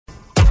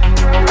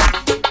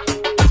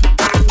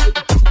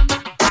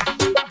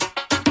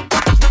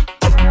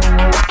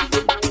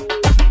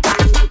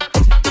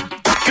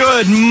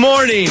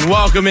morning.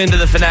 Welcome into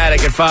the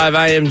Fanatic at 5.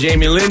 I am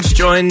Jamie Lynch,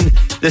 joined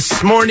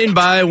this morning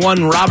by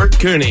one Robert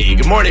Cooney.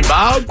 Good morning,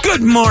 Bob.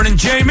 Good morning,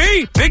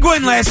 Jamie. Big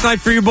win last night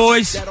for you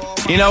boys.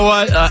 You know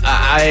what?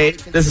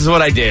 This is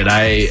what I did.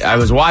 I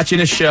was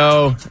watching a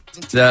show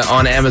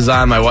on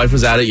Amazon. My wife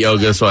was out at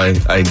yoga, so I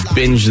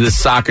binged this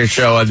soccer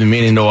show I've been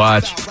meaning to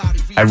watch.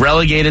 I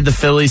relegated the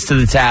Phillies to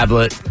the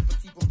tablet,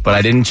 but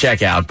I didn't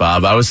check out,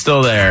 Bob. I was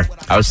still there.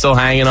 I was still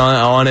hanging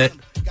on it.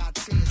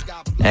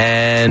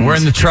 And we're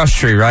in the trust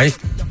tree, right?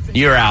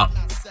 You're out.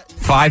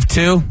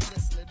 5-2?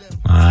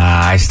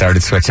 I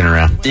started switching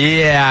around.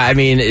 Yeah, I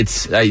mean,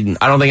 I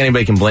don't think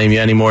anybody can blame you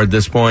anymore at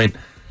this point.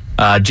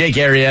 Jake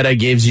Arrieta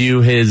gives you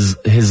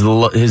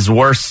his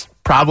worst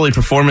probably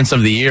performance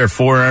of the year.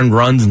 4 earned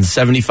runs and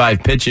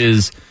 75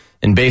 pitches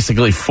in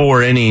basically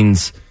 4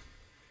 innings.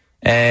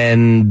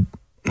 And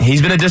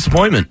he's been a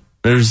disappointment.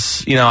 I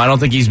don't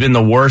think he's been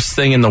the worst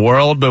thing in the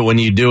world, but when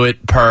you do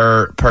it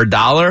per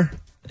dollar,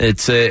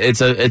 it's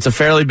a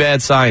fairly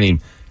bad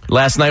signing.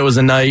 Last night was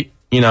a night,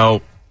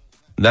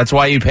 that's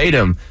why you paid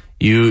him.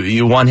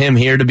 You want him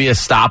here to be a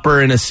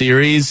stopper in a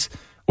series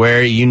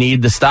where you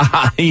need the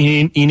stop,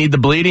 you need the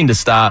bleeding to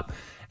stop,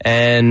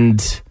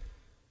 and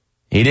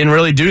he didn't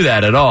really do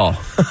that at all.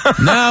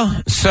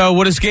 No. So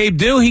what does Gabe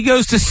do? He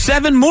goes to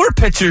 7 more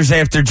pitchers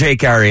after Jake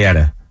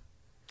Arrieta.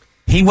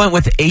 He went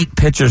with 8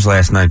 pitchers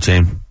last night,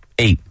 James.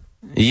 8.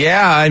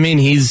 Yeah, I mean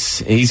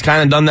he's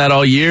kind of done that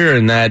all year,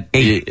 and that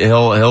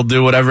he'll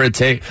do whatever it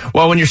takes.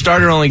 Well, when your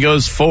starter only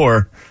goes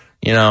 4,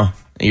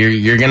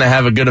 you're gonna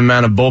have a good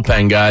amount of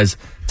bullpen guys.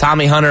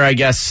 Tommy Hunter, I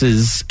guess,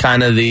 is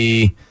kind of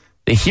the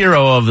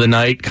hero of the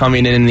night,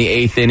 coming in the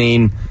 8th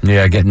inning.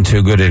 Yeah, getting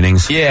 2 good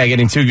innings. Yeah,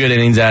 getting 2 good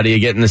innings out of you,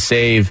 getting the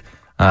save.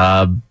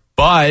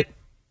 But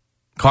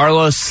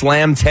Carlos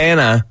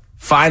Slamtana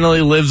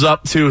finally lives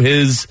up to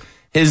his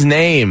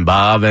name,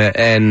 Bob,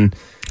 and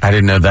I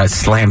didn't know that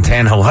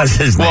Slamtana was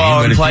his name.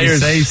 Well, but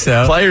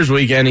Players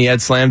Weekend, he had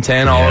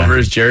Slamtana all over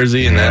his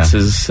jersey, and that's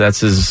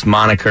his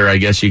moniker, I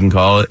guess you can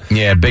call it.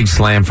 Yeah, big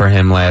slam for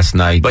him last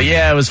night. But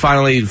yeah, it was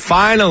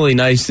finally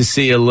nice to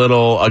see a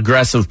little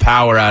aggressive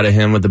power out of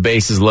him with the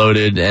bases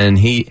loaded, and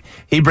he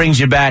brings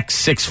you back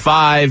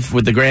 6-5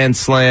 with the grand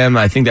slam.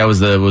 I think that was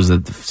the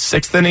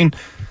 6th inning.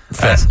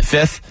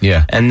 5th.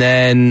 Yeah. And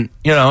then,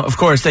 of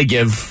course, they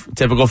give,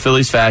 typical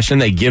Phillies fashion,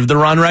 they give the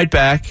run right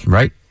back.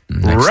 Right.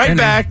 Tie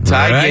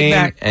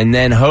game. And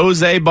then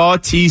Jose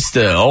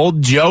Bautista,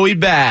 old Joey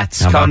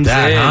Bats, comes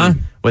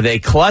in with a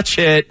clutch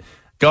hit,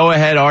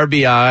 go-ahead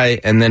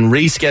RBI, and then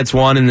Reese gets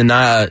one in the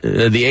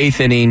 8th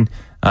inning,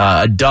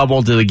 a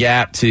double to the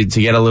gap to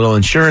get a little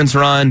insurance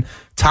run.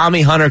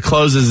 Tommy Hunter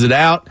closes it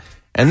out,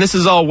 and this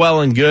is all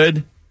well and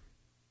good,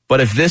 but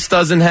if this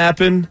doesn't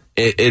happen,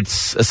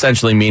 it's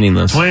essentially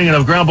meaningless. Swing and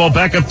a ground ball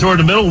back up toward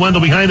the middle.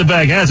 Wendell behind the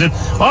bag has it.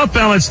 Off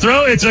balance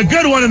throw. It's a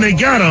good one, and they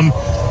got him.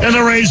 And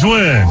the Rays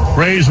win.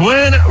 Rays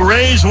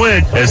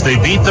win as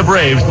they beat the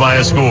Braves by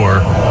a score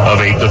of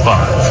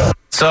 8-5.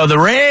 So the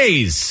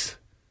Rays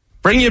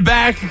bring you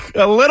back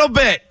a little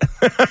bit.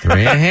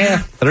 3.5.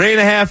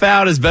 3.5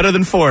 out is better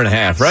than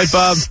 4.5, right,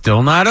 Bob?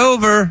 Still not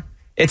over.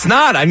 It's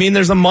not. I mean,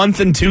 there's a month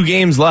and 2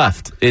 games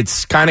left.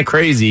 It's kind of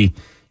crazy.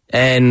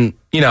 And,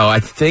 I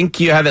think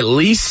you have at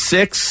least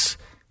 6,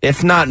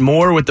 if not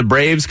more, with the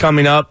Braves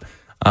coming up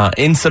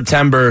in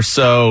September.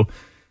 So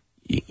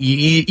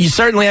you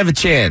certainly have a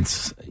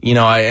chance.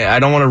 I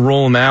don't want to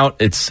rule them out.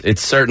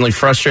 It's certainly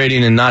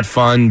frustrating and not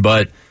fun,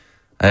 but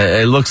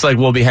it looks like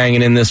we'll be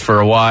hanging in this for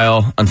a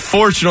while.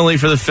 Unfortunately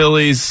for the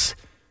Phillies,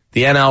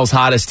 the NL's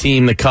hottest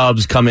team, the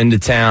Cubs, come into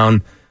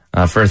town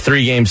for a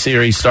 3-game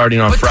series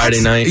starting on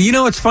Friday night.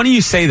 It's funny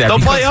you say that. They'll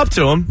play up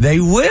to them. They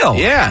will.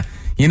 Yeah.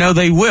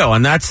 They will,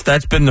 and that's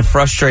been the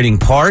frustrating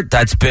part.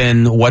 That's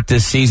been what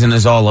this season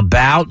is all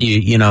about.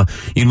 You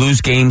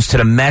lose games to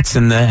the Mets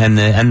and the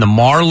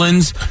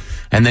Marlins,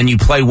 and then you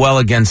play well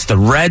against the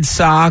Red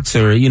Sox,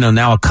 or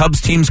now a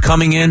Cubs team's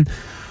coming in.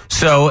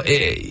 So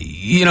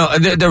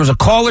there was a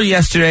caller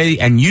yesterday,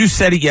 and you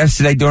said it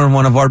yesterday during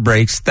one of our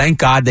breaks. Thank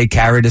God they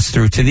carried us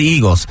through to the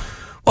Eagles.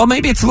 Well,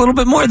 maybe it's a little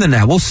bit more than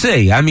that. We'll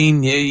see. I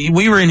mean,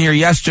 we were in here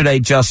yesterday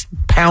just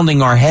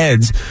pounding our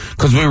heads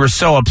because we were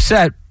so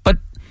upset.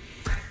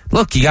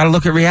 Look, you got to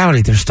look at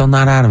reality. They're still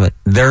not out of it.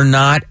 They're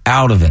not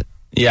out of it.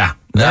 Yeah.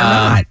 They're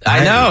not.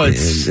 I know.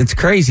 It's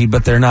crazy,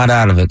 but they're not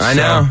out of it. I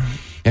know.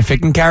 If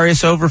it can carry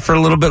us over for a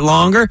little bit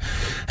longer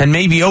and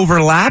maybe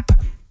overlap,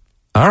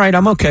 all right,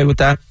 I'm okay with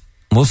that.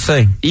 We'll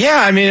see.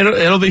 Yeah, I mean,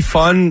 it'll be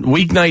fun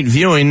weeknight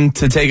viewing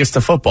to take us to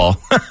football.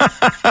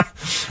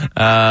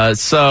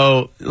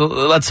 So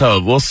let's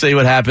hope. We'll see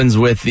what happens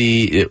with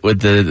the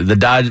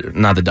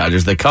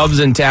Cubs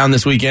in town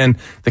this weekend.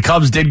 The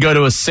Cubs did go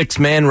to a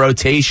 6-man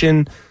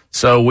rotation,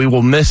 so we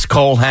will miss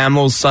Cole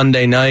Hamels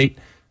Sunday night.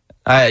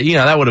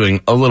 That would have been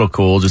a little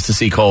cool just to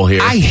see Cole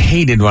here. I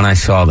hated when I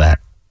saw that.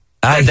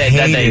 That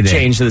they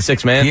changed to the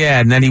 6-man? Yeah,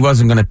 and then he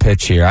wasn't going to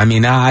pitch here. I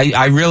mean,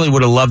 I really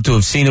would have loved to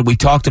have seen it. We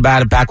talked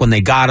about it back when they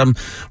got him.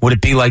 Would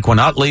it be like when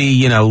Utley,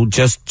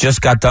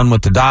 just got done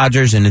with the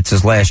Dodgers and it's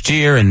his last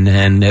year?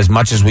 And as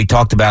much as we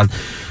talked about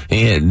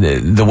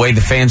the way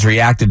the fans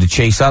reacted to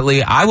Chase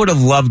Utley, I would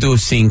have loved to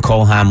have seen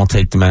Cole Hamels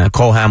take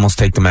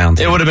the mound.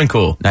 It would have been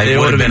cool. It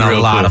would have been a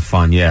lot of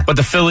fun, yeah. But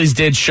the Phillies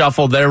did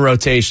shuffle their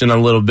rotation a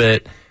little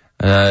bit.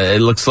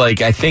 It looks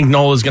like, I think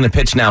Nola's going to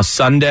pitch now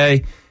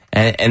Sunday.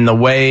 And the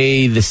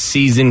way the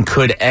season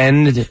could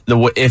end,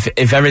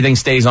 if everything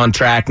stays on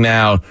track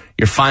now,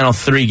 your final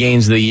 3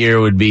 games of the year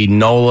would be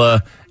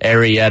Nola,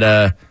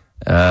 Arrieta,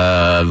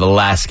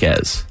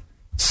 Velasquez.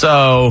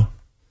 So,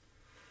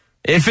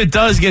 if it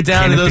does get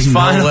down to those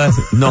finals,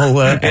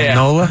 Nola, and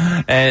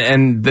Nola,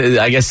 and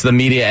I guess the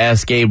media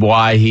asked Gabe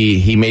why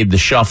he made the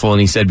shuffle,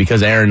 and he said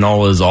because Aaron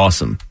Nola is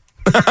awesome.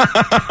 After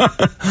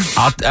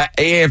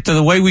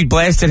the way we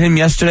blasted him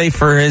yesterday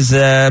for his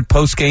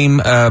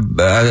post-game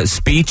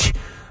speech,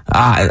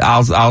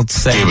 I'll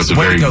say it was a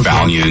very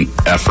valiant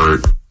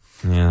effort.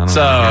 Yeah,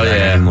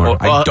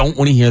 I don't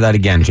want to hear that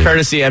again, Jim.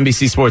 Courtesy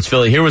NBC Sports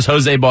Philly. Here was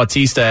Jose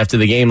Bautista after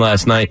the game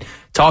last night,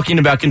 talking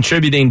about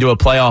contributing to a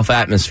playoff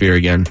atmosphere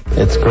again.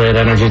 It's great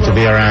energy to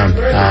be around,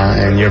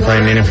 and you're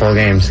playing meaningful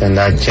games, and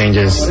that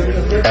changes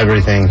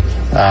everything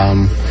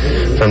from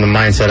the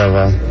mindset of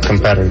a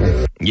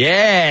competitor.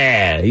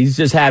 Yeah, he's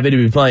just happy to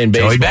be playing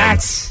baseball. Joey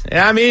Bats.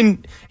 I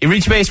mean, he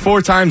reached base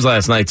 4 times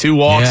last night. 2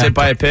 walks, hit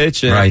by a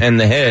pitch, and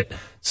the hit.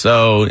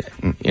 So,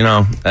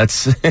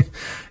 that's...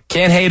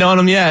 Can't hate on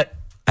him yet.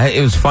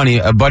 It was funny.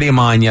 A buddy of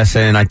mine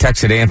yesterday, and I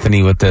texted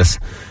Anthony with this.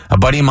 A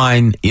buddy of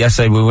mine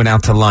yesterday, we went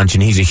out to lunch,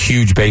 and he's a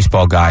huge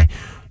baseball guy.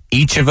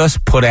 Each of us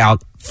put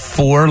out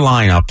 4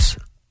 lineups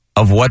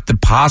of what the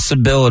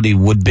possibility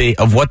would be,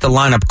 of what the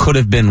lineup could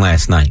have been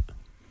last night.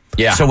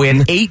 Yeah. So we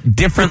had 8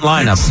 different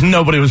lineups.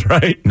 Nobody was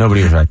right.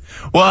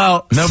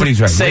 Well, nobody's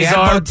right. Cesar, we had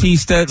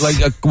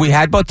Bautista, we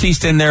had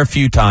Bautista in there a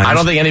few times. I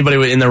don't think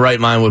anybody in their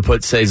right mind would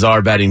put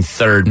Cesar batting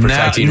 3rd,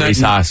 protecting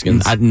Rhys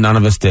Hoskins. None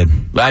of us did.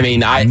 I mean,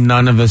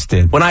 none of us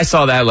did. When I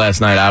saw that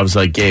last night, I was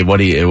like, Gabe, what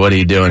are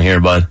you doing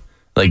here, bud?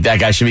 Like, that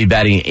guy should be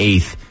batting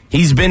 8th.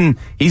 He's been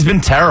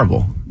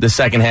terrible the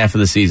second half of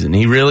the season.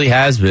 He really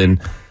has been.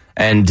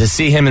 And to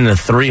see him in the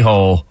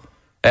 3-hole,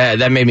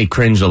 that made me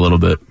cringe a little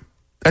bit.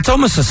 That's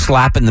almost a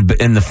slap in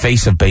the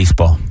face of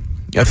baseball.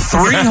 A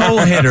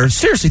 3-hole hitter,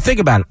 seriously, think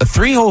about it. A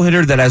 3-hole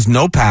hitter that has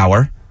no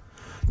power,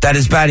 that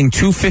is batting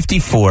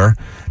 .254,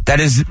 that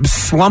is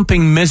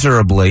slumping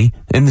miserably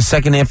in the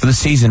second half of the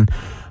season.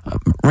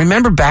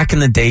 Remember back in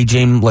the day,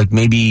 James, like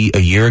maybe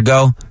a year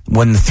ago,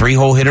 when the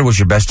 3-hole hitter was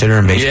your best hitter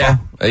in baseball?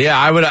 Yeah,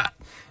 I would.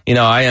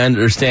 I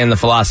understand the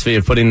philosophy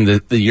of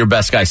putting your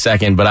best guy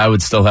second, but I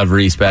would still have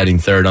Rhys batting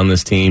 3rd on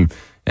this team.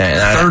 And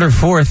 3rd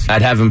or 4th.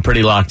 I'd have him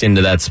pretty locked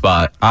into that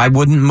spot. I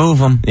wouldn't move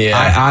him. Yeah.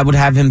 I would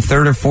have him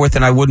 3rd or 4th,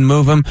 and I wouldn't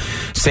move him.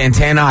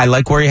 Santana, I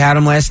like where he had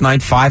him last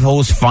night. 5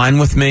 holes, fine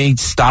with me.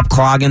 Stop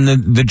clogging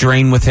the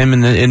drain with him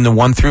in the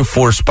 1 through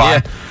 4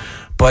 spot. Yeah.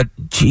 But,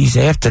 geez,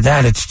 after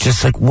that, it's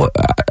just like, what?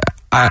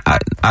 I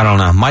don't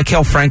know.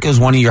 Maikel Franco is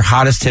one of your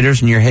hottest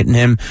hitters, and you're hitting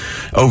him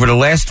over the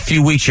last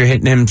few weeks. You're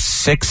hitting him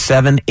 6,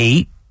 7,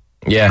 8.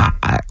 Yeah.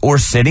 Or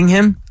sitting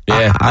him.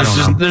 Yeah,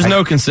 there's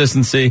no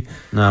consistency.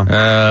 No.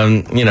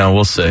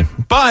 We'll see.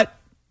 But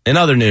in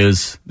other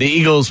news, the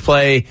Eagles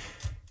play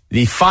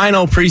the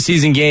final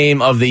preseason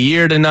game of the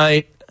year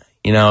tonight.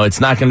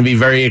 It's not going to be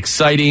very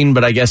exciting,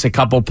 but I guess a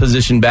couple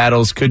position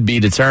battles could be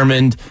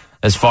determined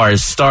as far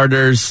as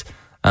starters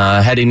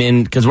heading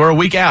in, because we're a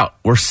week out.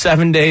 We're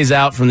 7 days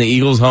out from the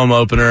Eagles home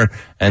opener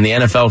and the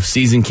NFL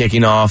season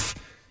kicking off.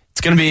 It's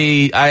going to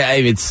be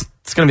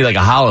It's going to be like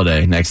a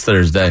holiday next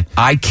Thursday.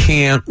 I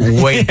can't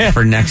wait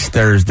for next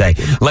Thursday.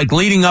 Like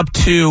leading up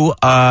to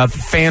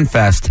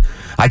FanFest,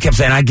 I kept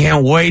saying, I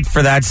can't wait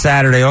for that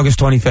Saturday, August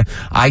 25th.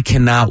 I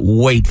cannot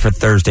wait for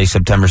Thursday,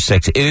 September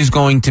 6th. It is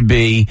going to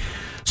be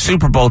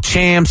Super Bowl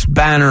champs,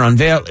 banner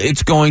unveil.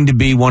 It's going to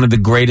be one of the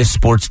greatest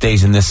sports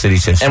days in this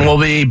city's history. And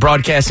we'll be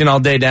broadcasting all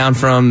day down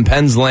from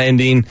Penn's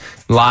Landing,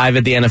 live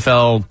at the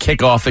NFL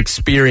kickoff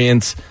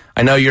experience.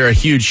 I know you're a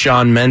huge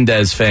Shawn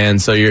Mendes fan,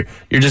 so you're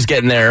just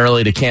getting there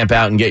early to camp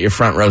out and get your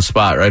front row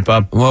spot, right,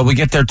 Bob? Well, we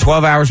get there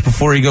 12 hours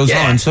before he goes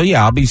on, so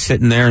yeah, I'll be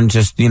sitting there and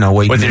just,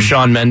 waiting. With your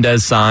Shawn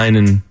Mendes sign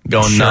and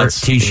going nuts.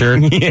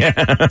 T-shirt. Yeah.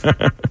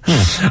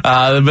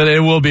 But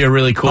it will be a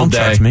really cool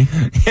day. Don't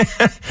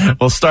touch me.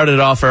 We'll start it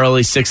off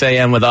early, 6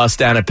 a.m. with us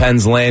down at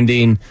Penn's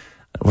Landing.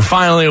 We're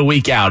finally a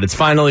week out. It's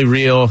finally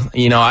real.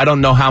 I don't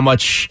know how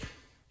much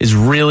is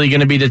really going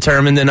to be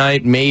determined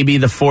tonight. Maybe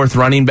the 4th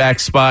running back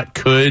spot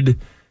could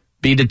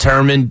be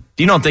determined.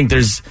 You don't think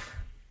there's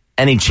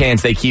any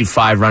chance they keep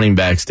 5 running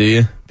backs, do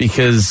you?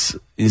 Because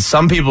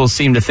some people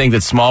seem to think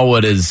that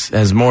Smallwood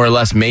has more or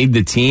less made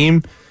the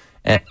team,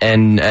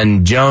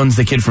 and Jones,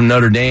 the kid from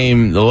Notre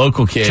Dame, the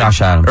local kid,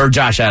 Josh Adams.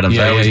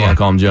 I always want to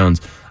call him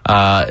Jones.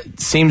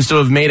 Seems to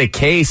have made a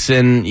case,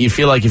 and you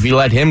feel like if you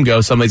let him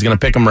go, somebody's going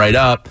to pick him right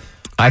up.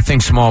 I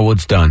think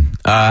Smallwood's done.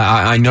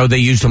 I know they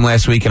used him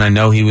last week, and I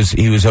know he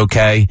was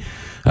okay.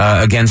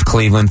 against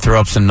Cleveland, threw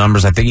up some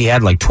numbers. I think he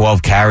had like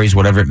 12 carries,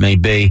 whatever it may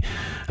be.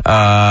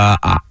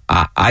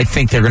 I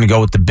think they're going to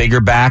go with the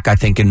bigger back. I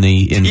think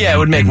it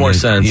would make more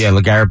sense. Yeah,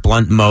 LeGarrette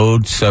Blount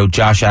mode. So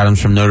Josh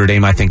Adams from Notre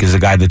Dame, I think, is a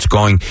guy that's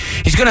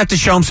he's going to have to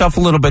show himself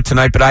a little bit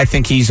tonight, but I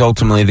think he's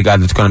ultimately the guy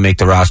that's going to make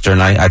the roster,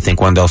 and I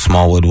think Wendell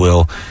Smallwood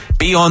will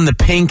be on the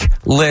pink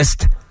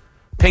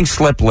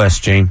slip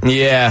list, Gene.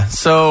 Yeah.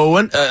 So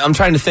I'm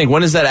trying to think.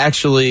 When do they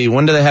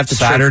have to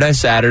Saturday?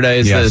 Saturday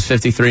is the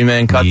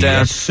 53-man cut down.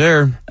 Yes,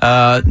 sir.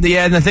 And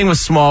the thing with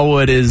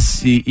Smallwood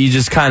is you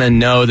just kind of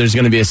know there's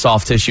going to be a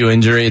soft tissue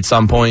injury at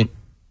some point.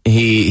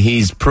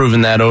 He's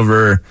proven that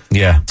over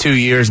 2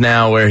 years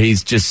now, where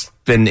he's just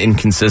been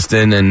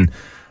inconsistent, and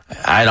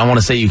I don't want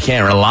to say you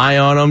can't rely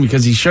on him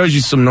because he shows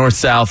you some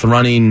north-south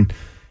running.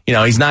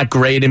 He's not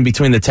great in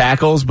between the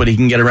tackles, but he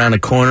can get around a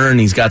corner, and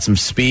he's got some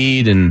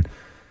speed, and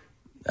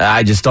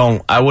I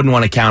wouldn't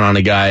want to count on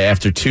a guy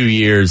after 2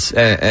 years.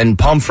 And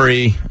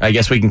Pumphrey, I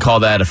guess we can call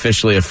that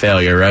officially a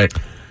failure, right?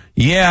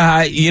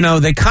 Yeah,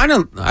 they kind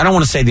of, I don't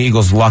want to say the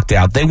Eagles lucked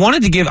out. They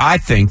wanted to give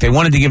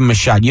him a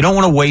shot. You don't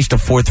want to waste a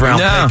fourth-round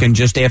pick and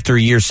just after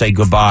a year say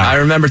goodbye. I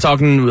remember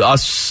talking to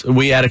us,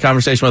 we had a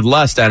conversation with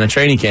Les down at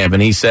training camp,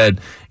 and he said,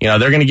 they're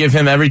going to give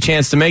him every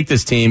chance to make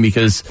this team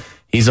because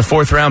he's a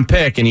fourth-round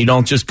pick, and you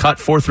don't just cut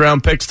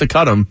fourth-round picks to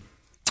cut him.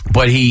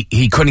 But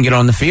he couldn't get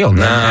on the field,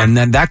 and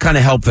then that kind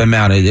of helped them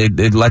out.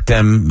 It let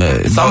them.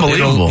 It's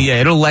unbelievable.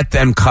 It'll let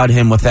them cut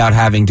him without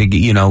having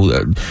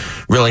to,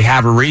 really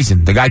have a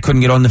reason. The guy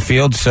couldn't get on the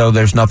field, so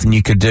there's nothing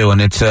you could do, and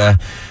it's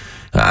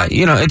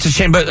it's a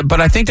shame.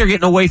 But I think they're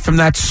getting away from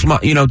that.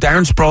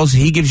 Darren Sproles,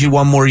 he gives you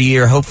one more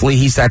year. Hopefully,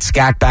 he's that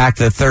scat back,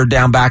 the third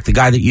down back, the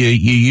guy that you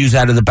use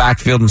out of the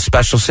backfield in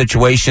special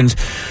situations.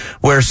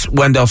 Where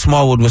Wendell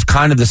Smallwood was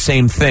kind of the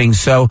same thing.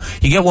 So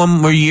you get one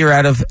more year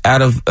out of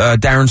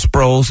Darren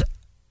Sproles,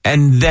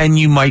 and then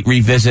you might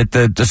revisit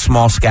the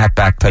small scat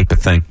back type of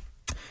thing.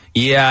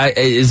 Yeah,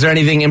 is there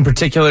anything in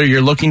particular you're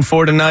looking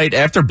for tonight?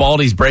 After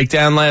Baldy's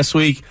breakdown last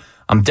week,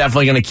 I'm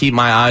definitely going to keep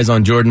my eyes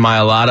on Jordan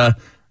Mailata.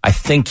 I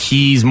think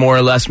he's more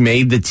or less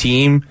made the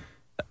team,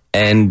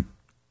 and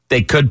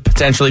they could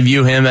potentially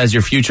view him as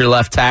your future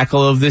left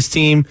tackle of this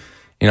team.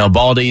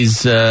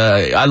 Baldy's,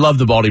 I love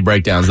the Baldy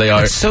breakdowns. They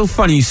are. It's so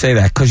funny you say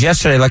that, because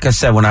yesterday, like I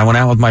said, when I went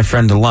out with my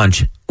friend to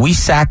lunch, we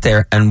sat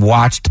there and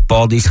watched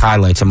Baldy's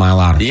highlights of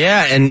Mailata.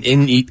 Yeah, and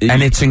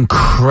it's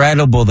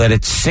incredible that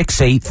at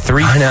 6'8",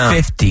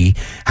 350,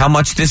 how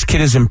much this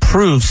kid has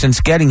improved since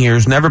getting here.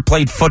 He's never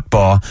played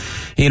football,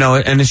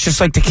 and it's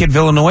just like the kid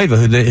Villanueva,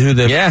 who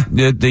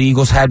the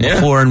Eagles had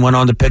before and went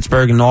on to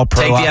Pittsburgh and all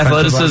pro. Take the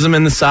athleticism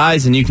and the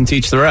size, and you can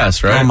teach the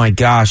rest, right? Oh my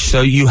gosh!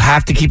 So you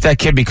have to keep that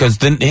kid because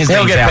then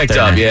he'll get picked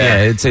up.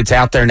 Yeah, it's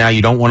out there now.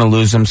 You don't want to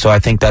lose him, so I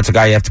think that's a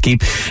guy you have to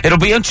keep. It'll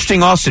be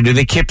interesting. Also, do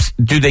they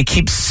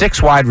keep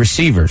 6 wide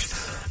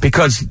receivers?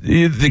 Because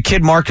the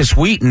kid Marcus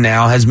Wheaton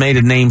now has made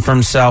a name for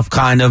himself,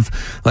 kind of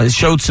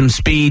showed some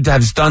speed,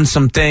 has done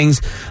some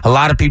things. A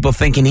lot of people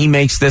thinking he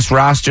makes this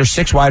roster.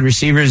 6 wide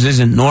receivers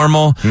isn't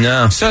normal.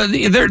 No. So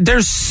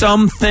there's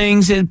some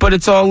things, but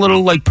it's all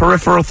little like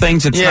peripheral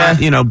things. It's not,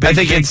 big, I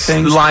think big it's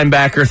things.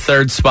 Linebacker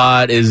third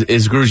spot. Is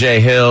Grugier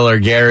Hill or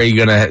Gary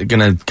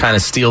gonna kind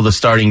of steal the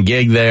starting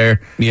gig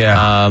there?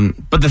 Yeah.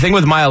 But the thing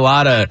with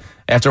Mailata,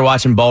 after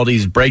watching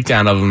Baldy's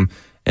breakdown of him,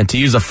 and to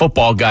use a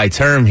football guy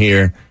term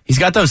here, he's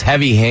got those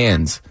heavy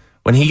hands.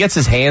 When he gets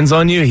his hands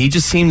on you, he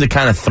just seemed to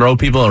kind of throw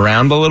people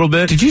around a little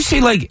bit. Did you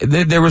see,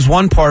 there was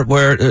one part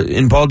where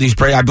in Baldy's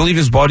I believe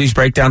his Baldy's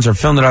breakdowns are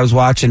film that I was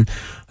watching,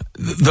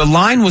 the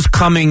line was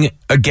coming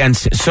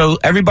against, so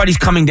everybody's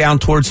coming down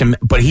towards him,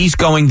 but he's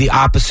going the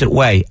opposite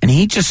way, and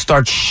he just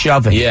starts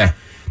shoving. Yeah.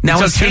 Now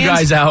he took 2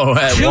 guys out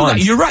at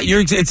once. You're right.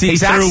 It's the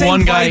exact threw same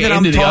one guy play that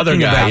into I'm the other talking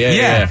guy. about.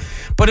 Yeah.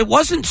 But it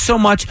wasn't so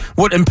much.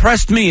 What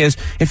impressed me is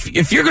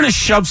if you're going to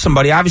shove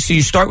somebody, obviously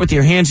you start with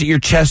your hands at your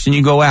chest and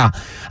you go out.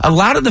 A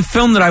lot of the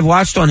film that I've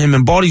watched on him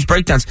in Baldy's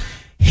breakdowns,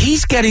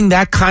 he's getting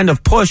that kind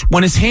of push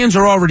when his hands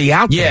are already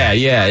out there.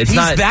 Yeah. He's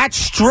that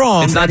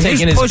strong. It's not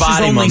taking his push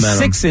body is only momentum.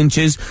 6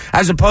 inches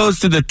as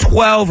opposed to the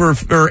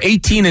 12 or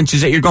 18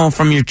 inches that you're going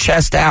from your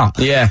chest out.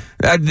 Yeah.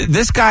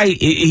 This guy,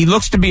 he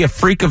looks to be a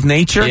freak of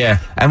nature. Yeah.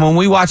 And when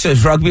we watch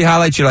those rugby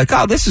highlights, you're like,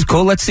 oh, this is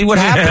cool. Let's see what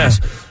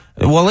happens.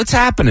 Well, it's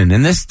happening,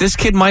 and this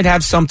kid might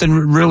have something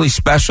really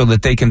special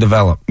that they can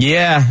develop.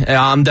 Yeah,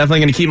 I'm definitely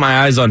going to keep my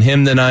eyes on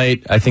him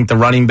tonight. I think the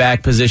running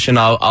back position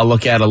I'll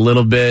look at a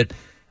little bit.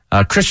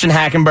 Christian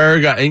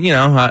Hackenberg,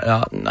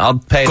 I'll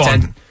pay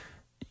attention.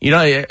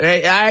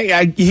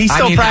 He's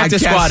still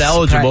practice squad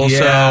eligible,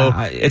 so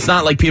it's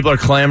not like people are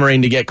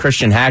clamoring to get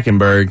Christian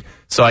Hackenberg.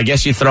 So I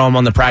guess you throw him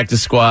on the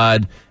practice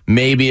squad.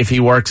 Maybe if he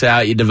works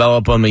out, you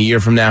develop him a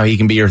year from now, he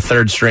can be your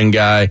third string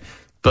guy.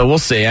 But we'll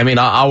see. I mean,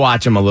 I'll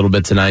watch him a little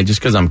bit tonight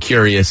just because I'm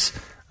curious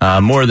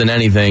more than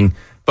anything.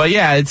 But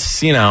yeah,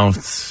 it's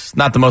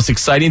not the most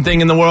exciting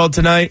thing in the world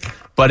tonight,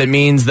 but it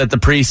means that the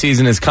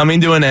preseason is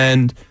coming to an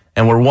end,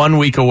 and we're 1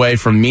 week away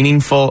from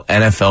meaningful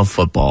NFL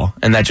football,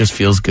 and that just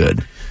feels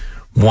good.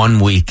 1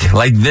 week.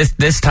 Like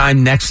this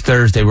time next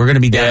Thursday, we're going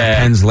to be down at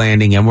Penn's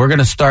Landing, and we're going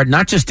to start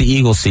not just the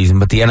Eagles season,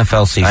 but the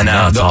NFL season. I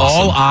know, it's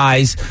awesome. All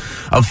eyes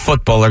of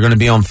football are going to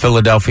be on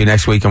Philadelphia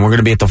next week, and we're going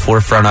to be at the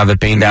forefront of it,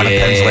 being down at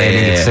Penn's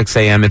Landing at 6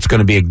 a.m. It's going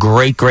to be a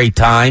great, great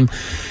time.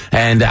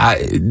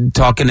 And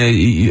talking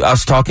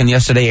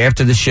yesterday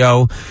after the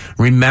show,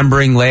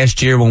 remembering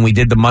last year when we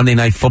did the Monday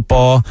Night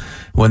Football,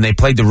 when they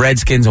played the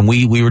Redskins, and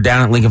we were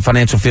down at Lincoln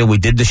Financial Field. We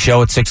did the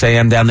show at 6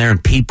 a.m. down there,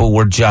 and people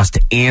were just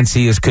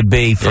antsy as could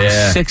be from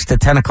 6 to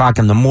 10 o'clock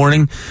in the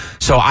morning.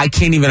 So I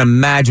can't even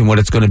imagine what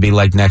it's going to be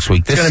like next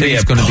week. This city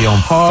is going to be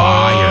on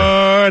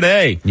fire.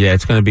 Yeah,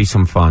 it's going to be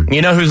some fun.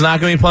 You know who's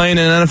not going to be playing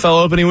in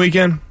NFL opening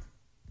weekend?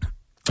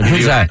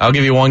 Who's that? I'll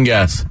give you one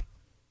guess.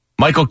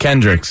 Michael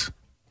Kendricks.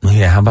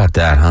 Yeah, how about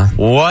that, huh?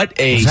 What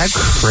a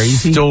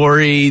crazy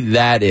story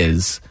that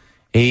is.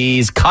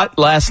 He's cut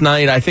last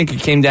night. I think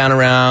it came down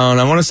around,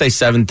 I want to say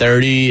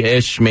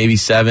 7:30-ish, maybe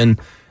 7,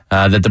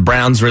 that the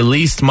Browns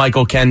released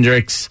Michael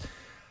Kendricks.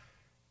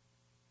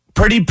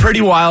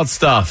 Pretty wild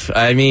stuff.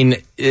 I mean,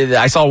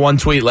 I saw one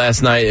tweet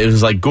last night. It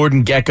was like,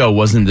 Gordon Gekko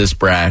wasn't this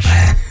brash.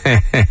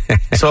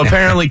 So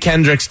apparently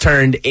Kendricks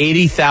turned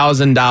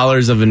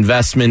 $80,000 of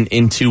investment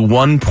into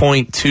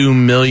 $1.2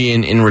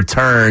 million in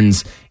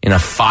returns in a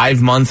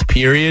 5-month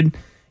period.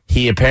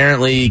 He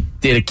apparently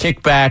did a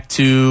kickback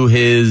to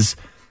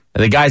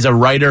the guy's a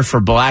writer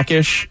for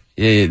Blackish,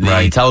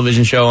 the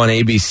television show on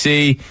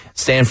ABC.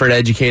 Stanford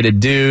educated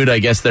dude. I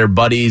guess they're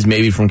buddies,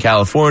 maybe from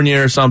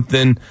California or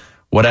something.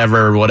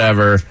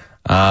 Whatever.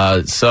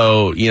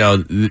 So,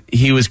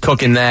 he was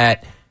cooking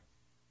that.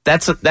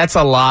 That's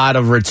a lot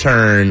of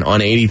return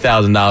on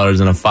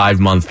 $80,000 in a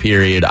 5-month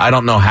period. I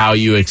don't know how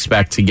you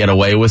expect to get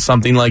away with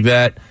something like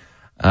that.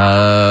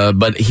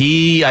 But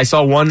I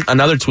saw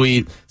another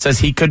tweet says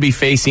he could be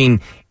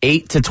facing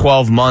 8 to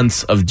 12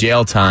 months of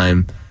jail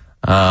time,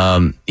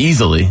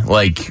 easily,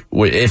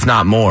 if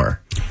not more.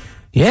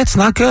 Yeah, it's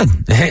not good.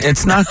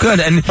 It's not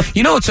good. And,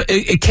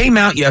 it came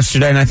out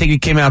yesterday, and I think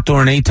it came out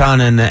during Eitan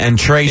and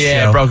Trey's show.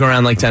 Yeah, it broke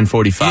around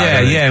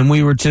 10:45. Yeah, and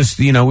we were just,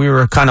 we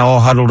were kind of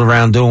all huddled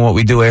around doing what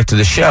we do after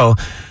the show.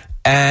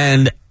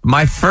 And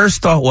my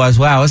first thought was,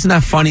 wow, isn't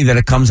that funny that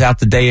it comes out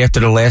the day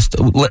after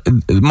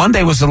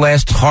Monday was the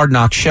last Hard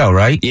Knock show,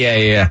 right?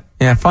 Yeah.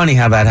 Yeah, funny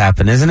how that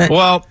happened, isn't it?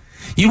 Well,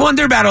 you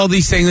wonder about all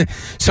these things.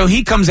 So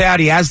he comes out,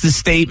 he has the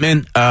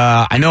statement,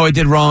 I know I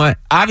did wrong.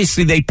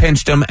 Obviously, they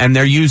pinched him, and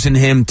they're using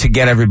him to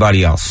get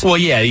everybody else. Well,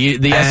 yeah,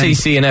 the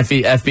SEC and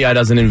FBI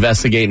doesn't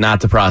investigate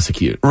not to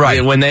prosecute.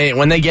 Right. When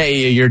they get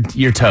you,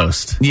 you're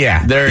toast.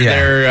 Yeah.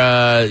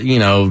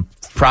 Their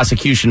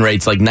prosecution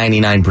rate's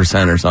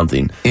 99% or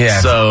something.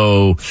 Yeah.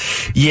 So,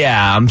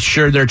 yeah, I'm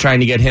sure they're trying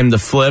to get him to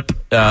flip,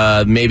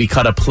 maybe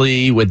cut a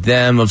plea with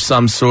them of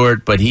some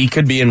sort, but he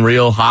could be in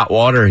real hot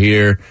water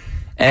here.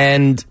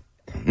 And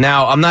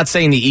now, I'm not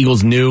saying the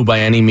Eagles knew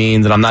by any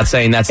means, and I'm not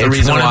saying that's the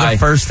reason why. It's one of the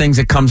first things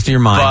that comes to your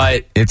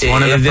mind. But it's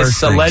one of the first this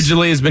things.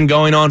 Allegedly has been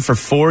going on for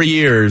 4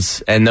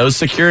 years, and those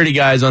security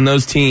guys on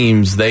those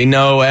teams, they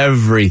know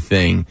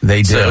everything.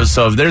 They do.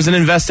 So if there's an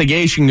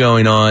investigation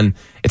going on,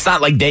 it's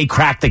not like they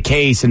cracked the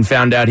case and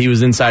found out he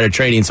was insider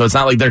trading, so it's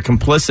not like they're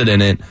complicit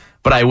in it.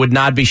 But I would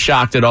not be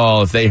shocked at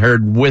all if they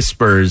heard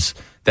whispers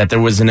that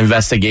there was an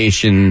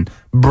investigation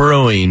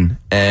brewing,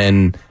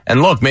 and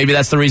look, maybe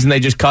that's the reason they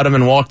just cut him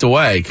and walked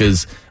away,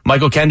 because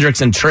Michael Kendricks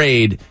and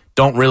trade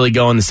don't really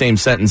go in the same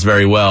sentence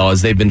very well,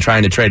 as they've been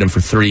trying to trade him for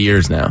 3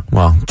 years now.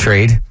 Well,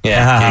 trade?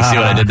 Yeah, can you see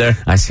what I did there?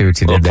 I see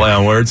what you did there. Play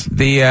on words.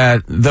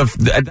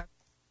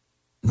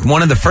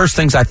 One of the first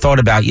things I thought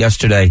about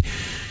yesterday,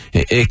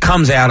 it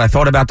comes out, I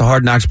thought about the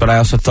Hard Knocks, but I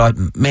also thought,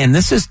 man,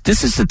 this is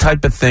the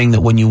type of thing that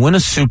when you win a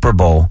Super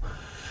Bowl,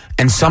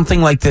 and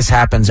something like this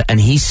happens,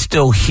 and he's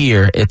still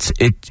here,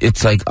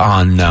 it's like,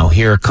 oh no,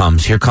 here it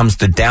comes. Here comes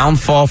the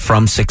downfall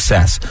from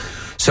success.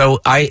 So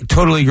I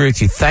totally agree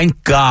with you.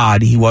 Thank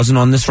God he wasn't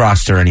on this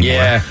roster anymore.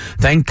 Yeah.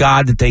 Thank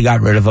God that they got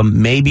rid of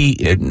him. Maybe,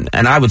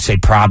 and I would say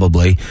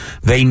probably,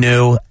 they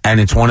knew, and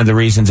it's one of the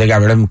reasons they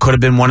got rid of him. Could have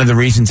been one of the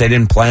reasons they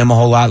didn't play him a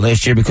whole lot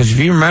last year, because if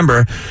you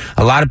remember,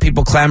 a lot of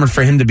people clamored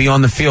for him to be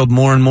on the field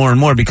more and more and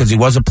more because he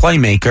was a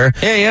playmaker.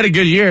 Yeah, he had a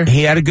good year.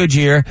 He had a good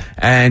year,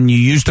 and you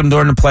used him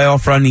during the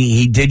playoff run.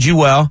 He did you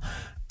well.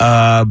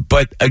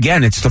 But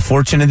again, it's the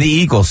fortune of the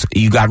Eagles.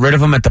 You got rid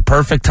of him at the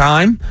perfect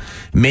time.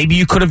 Maybe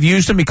you could have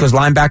used him, because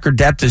linebacker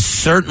depth is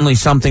certainly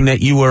something that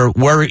you are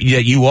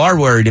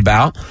worried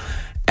about.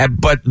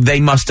 But they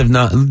must have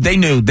known. They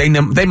knew. They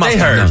must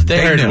have known.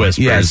 They heard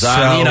whispers. Yes,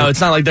 so, it's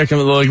not like they're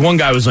like, one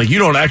guy was like, you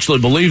don't actually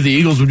believe the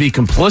Eagles would be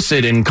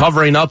complicit in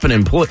covering up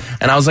and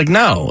I was like,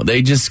 no,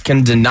 they just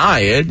can deny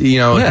it.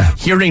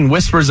 Hearing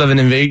whispers of an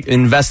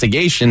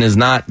investigation is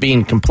not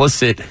being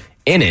complicit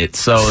in it.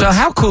 So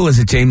how cool is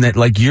it, James,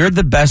 that you're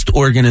the best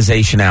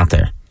organization out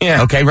there?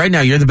 Yeah. Okay, right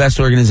now you're the best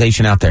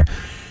organization out there.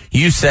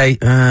 You say,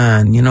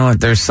 you know what,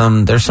 there's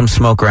some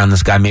smoke around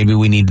this guy. Maybe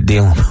we need to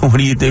deal with him. What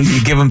do?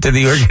 You give him to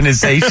the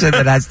organization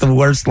that has the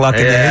worst luck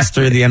in the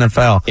history of the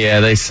NFL.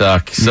 Yeah, they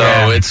suck.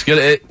 So it's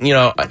good.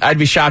 I'd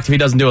be shocked if he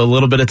doesn't do a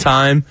little bit of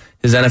time.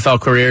 His NFL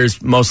career is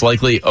most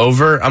likely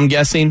over, I'm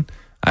guessing.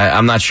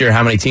 I'm not sure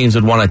how many teams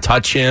would want to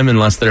touch him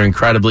unless they're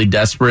incredibly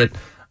desperate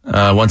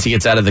once he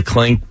gets out of the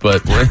clink.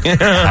 But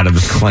out of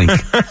the clink.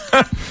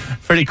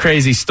 Pretty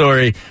crazy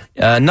story.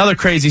 Another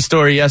crazy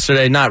story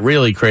yesterday. Not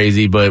really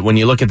crazy, but when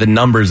you look at the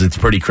numbers, it's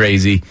pretty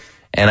crazy.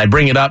 And I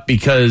bring it up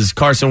because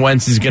Carson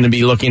Wentz is going to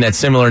be looking at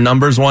similar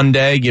numbers one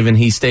day, given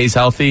he stays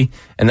healthy.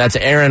 And that's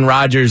Aaron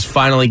Rodgers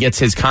finally gets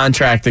his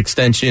contract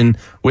extension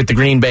with the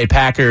Green Bay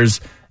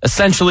Packers,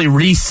 essentially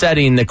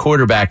resetting the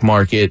quarterback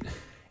market.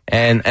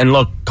 And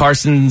look,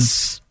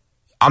 Carson's,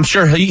 I'm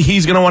sure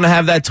he's going to want to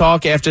have that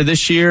talk after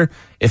this year.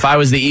 If I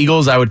was the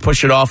Eagles, I would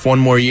push it off one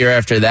more year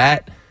after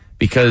that,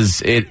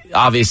 because it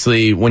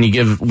obviously, when you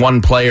give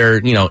one player,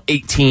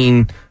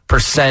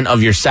 18%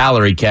 of your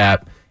salary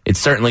cap, it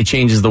certainly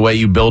changes the way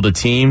you build a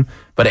team.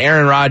 But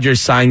Aaron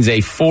Rodgers signs a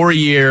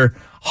 4-year,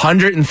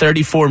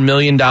 $134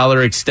 million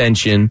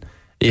extension.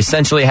 He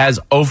essentially has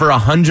over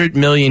 $100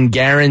 million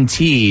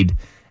guaranteed.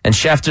 And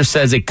Schefter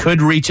says it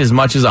could reach as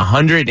much as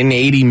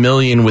 $180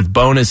 million with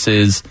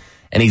bonuses.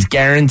 And he's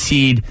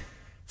guaranteed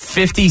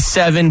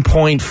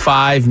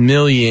 $57.5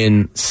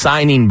 million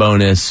signing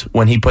bonus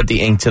when he put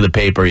the ink to the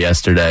paper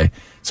yesterday.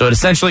 So it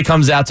essentially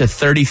comes out to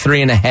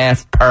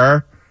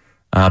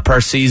 $33.5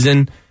 per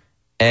season.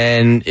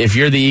 And if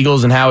you're the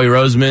Eagles and Howie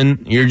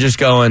Roseman, you're just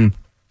going,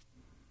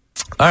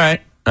 all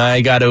right, I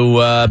got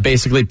to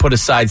basically put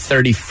aside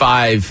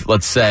 35,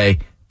 let's say,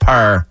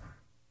 per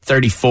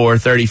 34,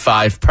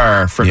 35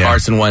 per for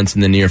Carson Wentz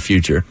in the near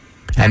future.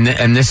 And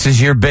this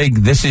is your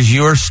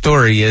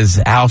story,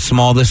 is how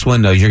small this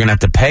window is. You're going to have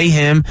to pay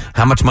him.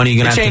 How much money are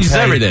you going to have to pay? It changes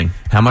everything.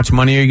 How much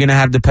money are you going to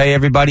have to pay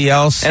everybody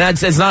else? And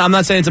I'm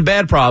not saying it's a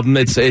bad problem.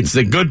 It's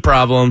a good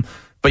problem.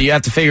 But you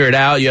have to figure it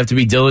out. You have to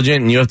be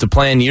diligent, and you have to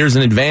plan years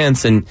in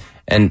advance. And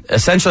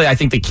essentially, I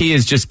think the key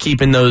is just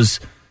keeping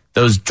those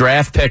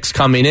draft picks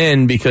coming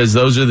in, because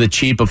those are the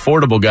cheap,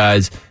 affordable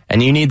guys.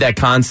 And you need that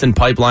constant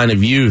pipeline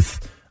of youth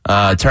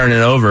turning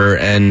over.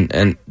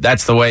 And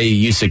that's the way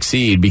you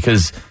succeed,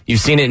 because you've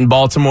seen it in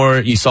Baltimore.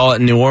 You saw it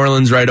in New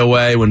Orleans right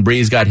away when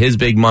Breeze got his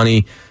big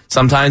money.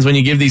 Sometimes when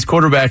you give these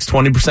quarterbacks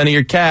 20% of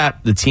your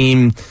cap, the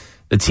team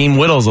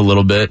whittles a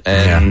little bit,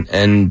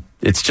 and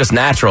it's just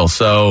natural.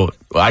 So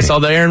I saw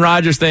the Aaron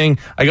Rodgers thing.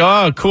 I go,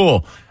 oh, cool.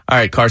 All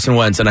right, Carson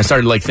Wentz. And I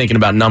started thinking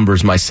about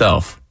numbers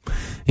myself.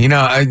 When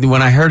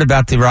I heard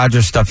about the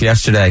Rodgers stuff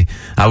yesterday,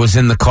 I was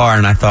in the car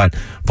and I thought,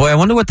 boy, I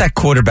wonder what that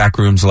quarterback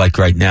room's like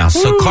right now.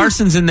 So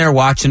Carson's in there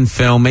watching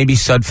film. Maybe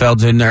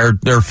Sudfeld's in there,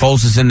 or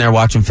Foles is in there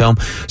watching film.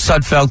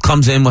 Sudfeld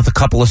comes in with a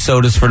couple of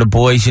sodas for the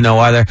boys,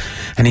 while they're,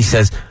 and he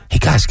says, hey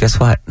guys, guess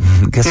what?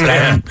 Guess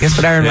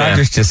what Aaron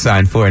Rodgers just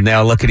signed for? And they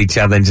all look at each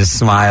other and just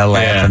smile,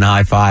 laugh, and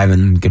high five,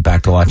 and get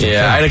back to watching.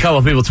 Yeah, film. I had a couple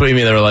of people tweet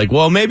me. They were like,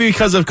 well, maybe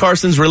because of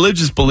Carson's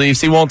religious beliefs,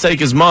 he won't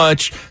take as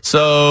much.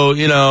 So,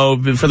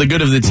 for the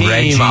good of the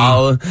team,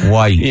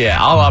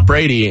 I'll up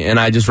Brady. And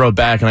I just wrote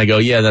back and I go,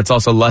 yeah, that's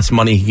also less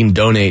money he can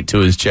donate to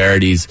his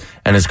charities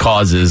and his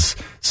causes.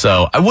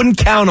 So I wouldn't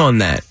count on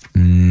that.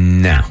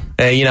 No.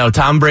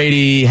 Tom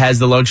Brady has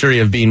the luxury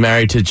of being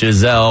married to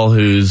Giselle,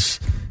 who's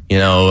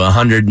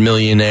 $100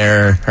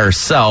 millionaire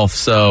herself.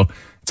 So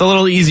it's a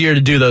little easier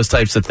to do those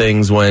types of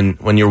things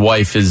when your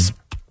wife is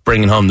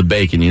bringing home the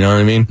bacon. You know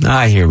what I mean?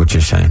 I hear what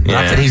you're saying.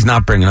 Yeah. Not that he's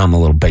not bringing home a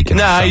little bacon.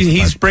 No,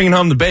 he's bringing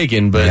home the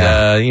bacon,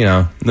 but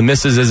the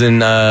missus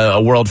isn't a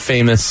world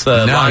famous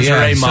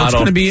lingerie model. So it's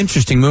going to be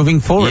interesting moving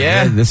forward.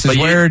 Yeah, this is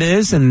where it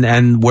is,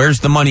 and where's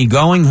the money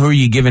going? Who are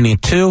you giving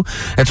it to?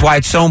 That's why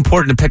it's so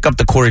important to pick up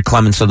the Corey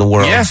Clements of the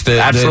world. Yeah,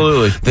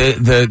 absolutely.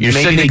 Your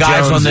Sidney the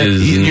guys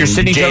Joneses, on your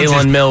Sidney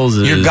Jalen Mills,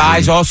 your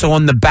guys also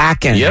on the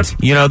back end. Yep.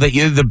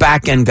 The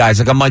back end guys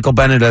like a Michael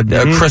Bennett, a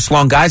Chris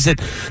Long, guys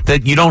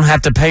that you don't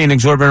have to pay an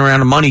exorbitant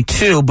amount of money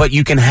to, but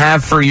you can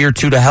have for a year or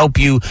two to help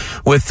you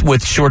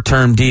with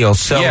short-term deals.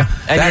 So and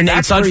your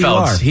Nate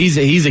Sudfeld,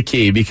 he's a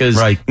key, because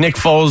Nick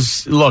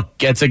Foles,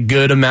 gets a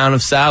good amount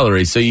of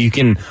salary, so you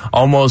can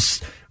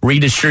almost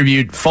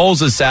redistribute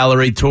Foles'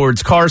 salary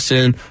towards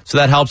Carson, so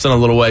that helps in a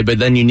little way, but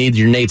then you need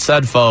your Nate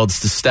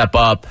Sudfelds to step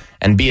up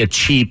and be a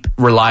cheap,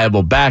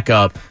 reliable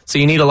backup. So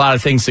you need a lot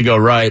of things to go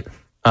right.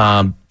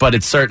 But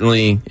it's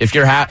certainly, if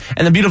you're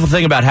and the beautiful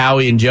thing about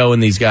Howie and Joe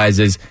and these guys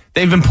is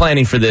they've been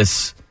planning for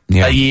this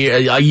a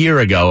year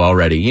ago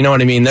already. You know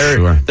what I mean?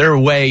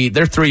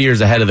 They're 3 years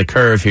ahead of the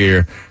curve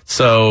here.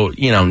 So,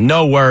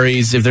 no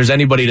worries if there's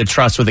anybody to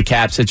trust with the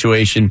cap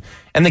situation.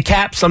 And the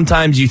cap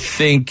sometimes you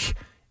think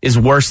is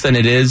worse than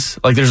it is.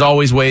 There's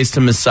always ways to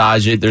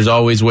massage it. There's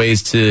always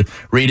ways to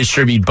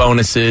redistribute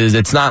bonuses.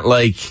 It's not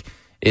like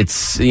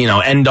it's,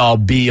 end all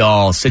be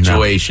all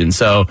situation. No.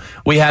 So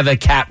we have a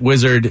cap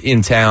wizard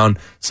in town.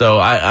 So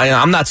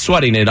I'm not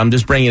sweating it. I'm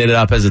just bringing it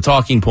up as a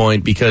talking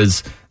point,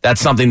 because that's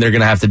something they're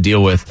going to have to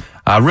deal with.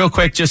 Real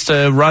quick, just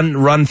to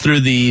run through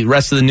the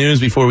rest of the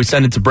news before we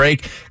send it to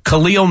break.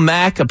 Khalil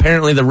Mack,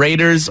 apparently the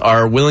Raiders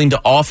are willing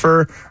to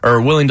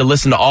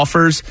listen to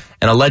offers,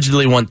 and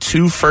allegedly want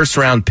 2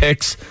 first-round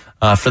picks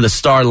for the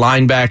star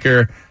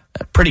linebacker.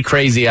 Pretty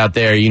crazy out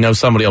there.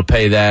 Somebody will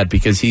pay that,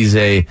 because he's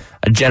a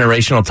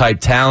generational type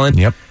talent.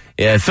 Yep.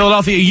 Yeah,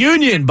 Philadelphia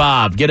Union,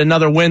 Bob, get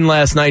another win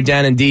last night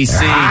down in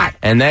D.C.,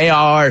 and they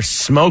are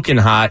smoking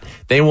hot.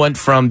 They went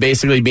from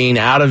basically being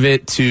out of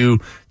it to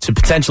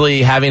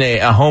potentially having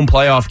a home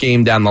playoff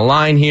game down the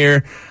line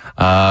here.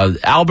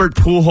 Albert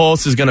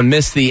Pujols is going to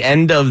miss the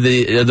end of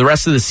the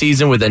rest of the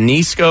season with a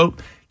knee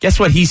scope. Guess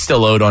what he's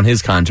still owed on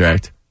his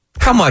contract?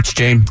 How much,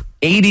 James?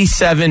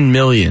 $87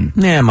 million.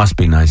 Yeah, it must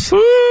be nice. Woo!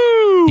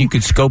 You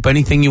could scope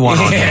anything you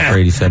want on that for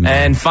 $87 million.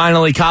 And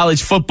finally,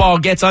 college football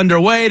gets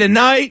underway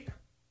tonight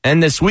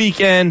and this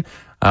weekend.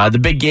 The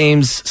big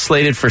games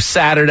slated for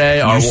Saturday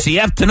are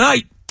UCF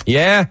tonight.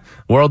 Yeah,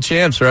 world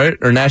champs, right?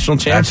 Or national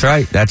champs.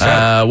 That's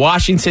right.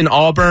 Washington,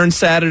 Auburn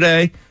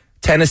Saturday.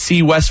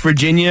 Tennessee, West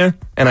Virginia.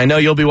 And I know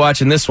you'll be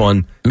watching this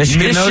one.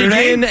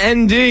 Michigan,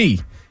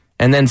 ND.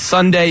 And then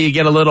Sunday, you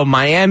get a little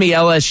Miami,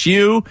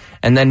 LSU.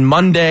 And then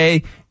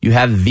Monday, you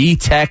have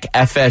VTech,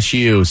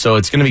 FSU. So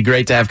it's going to be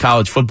great to have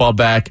college football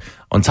back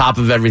on top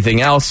of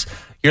everything else.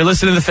 You're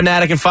listening to The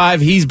Fanatic at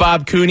 5. He's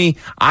Bob Cooney.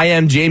 I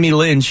am Jamie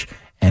Lynch.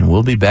 And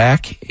we'll be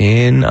back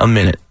in a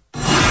minute.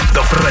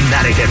 The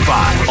Fanatic at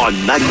 5 on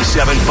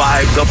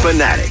 97.5 The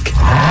Fanatic.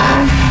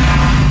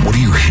 What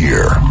do you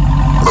hear?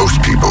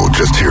 Most people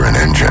just hear an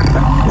engine.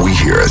 We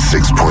hear a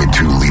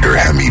 6.2-liter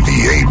Hemi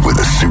V8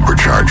 with a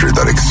supercharger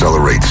that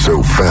accelerates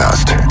so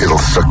fast, it'll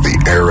suck the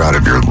air out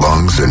of your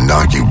lungs and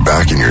knock you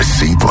back in your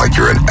seat like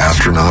you're an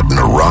astronaut in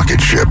a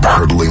rocket ship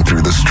hurtling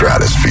through the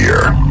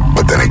stratosphere.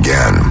 But then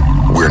again,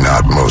 we're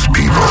not most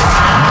people.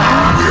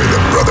 We're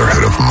the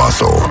Brotherhood of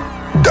Muscle.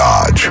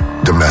 Dodge.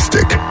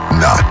 Domestic,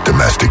 not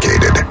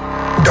domesticated.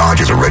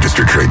 Dodge is a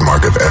registered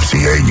trademark of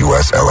FCA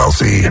US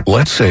LLC.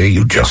 Let's say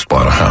you just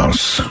bought a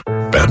house.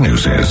 Bad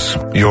news is,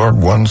 you're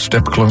one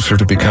step closer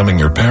to becoming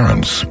your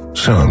parents.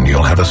 Soon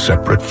you'll have a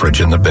separate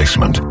fridge in the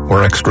basement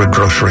where extra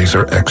groceries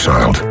are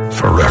exiled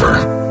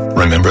forever.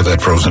 Remember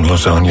that frozen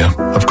lasagna?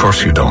 Of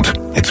course you don't.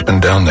 It's been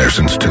down there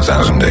since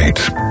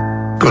 2008.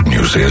 Good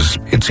news is,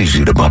 it's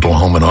easy to bundle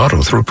home and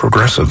auto through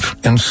Progressive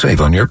and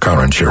save on your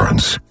car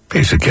insurance.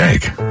 Piece of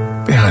cake.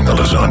 Behind the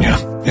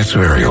lasagna. It's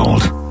very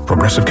old.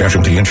 Progressive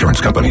Casualty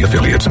Insurance Company,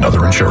 affiliates, and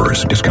other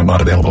insurers. Discount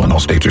not available in all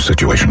states or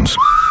situations.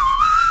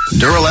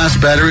 Duralast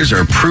batteries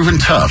are proven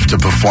tough to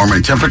perform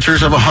in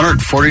temperatures of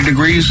 140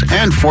 degrees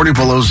and 40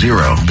 below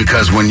zero,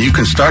 because when you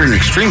can start in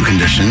extreme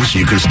conditions,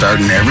 you can start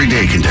in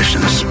everyday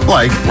conditions,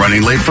 like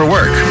running late for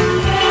work,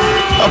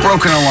 a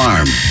broken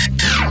alarm,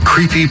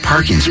 creepy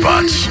parking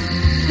spots.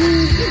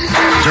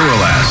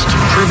 Duralast,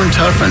 proven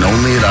tough and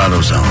only at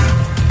AutoZone.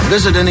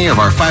 Visit any of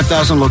our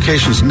 5,000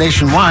 locations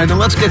nationwide and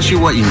let's get you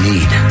what you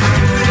need.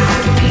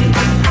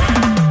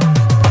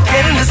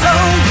 Get in the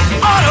zone,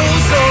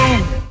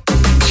 AutoZone.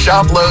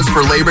 Shop Lowe's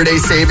for Labor Day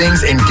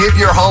savings and give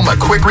your home a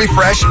quick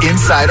refresh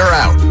inside or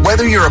out.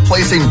 Whether you're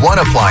replacing one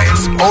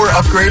appliance or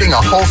upgrading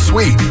a whole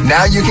suite,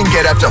 now you can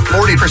get up to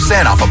 40%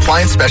 off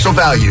appliance special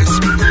values.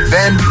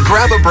 Then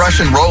grab a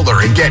brush and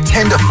roller and get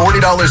 $10 to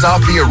 $40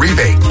 off via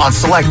rebate on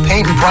select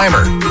paint and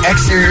primer,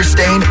 exterior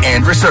stain,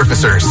 and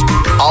resurfacers.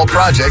 All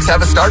projects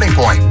have a starting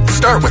point.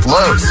 Start with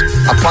Lowe's.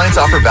 Appliance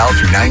offer valid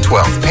through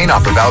 9/12. Paint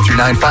offer valid through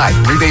 9/5.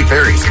 Rebate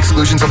varies.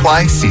 Exclusions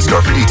apply. See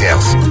store for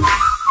details.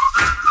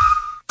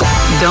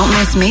 Don't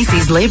miss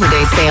Macy's Labor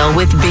Day sale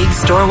with big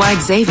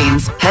store-wide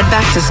savings. Head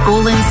back to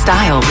school in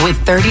style with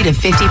 30 to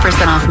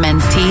 50% off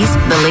men's tees,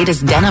 the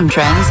latest denim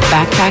trends,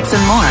 backpacks, and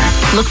more.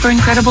 Look for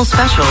incredible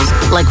specials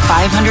like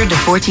 500 to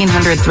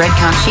 1,400 thread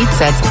count sheet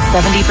sets,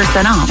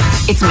 70% off.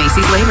 It's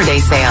Macy's Labor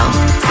Day sale.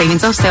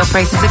 Savings off sale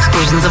prices,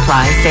 exclusions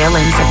apply. Sale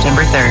ends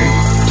September 3rd.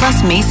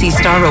 Plus, Macy's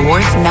Star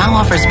Rewards now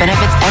offers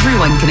benefits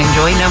everyone can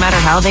enjoy no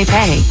matter how they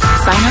pay.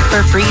 Sign up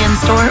for free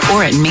in-store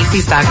or at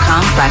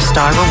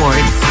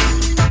Macys.com/starrewards.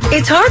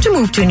 It's hard to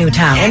move to a new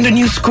town. And a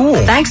new school.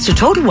 Thanks to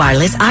Total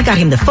Wireless, I got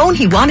him the phone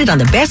he wanted on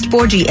the best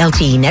 4G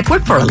LTE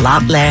network for a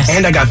lot less.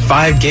 And I got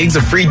 5 gigs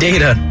of free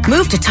data.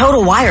 Move to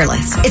Total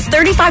Wireless. It's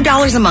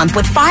 $35 a month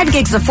with 5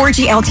 gigs of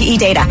 4G LTE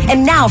data.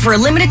 And now, for a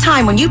limited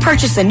time, when you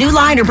purchase a new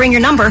line or bring your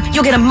number,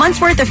 you'll get a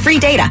month's worth of free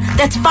data.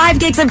 That's 5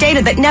 gigs of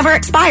data that never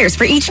expires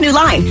for each new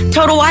line.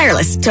 Total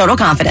Wireless. Total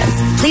confidence.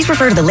 Please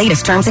refer to the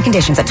latest terms and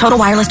conditions at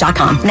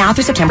TotalWireless.com. Now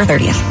through September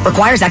 30th.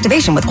 Requires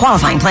activation with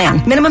qualifying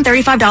plan. Minimum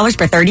 $35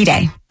 per 30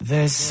 day.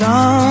 There's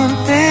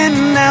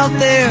something out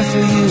there for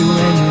you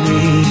and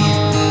me,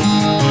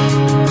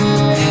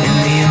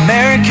 and the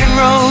American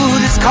road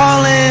is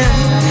calling,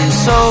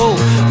 so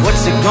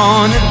what's it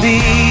gonna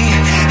be?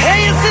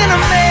 Hey, it's an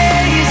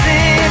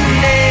amazing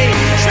day,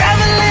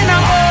 traveling our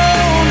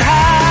own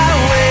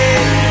highway.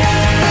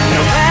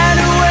 No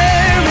matter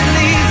where it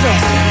leads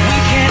us, we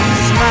can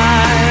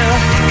smile,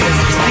 'cause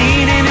it's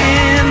leading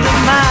in the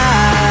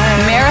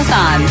mile.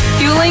 Marathon,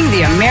 fueling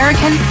the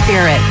American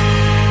spirit.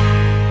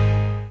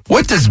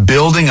 What does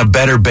building a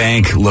better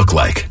bank look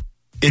like?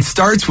 It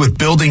starts with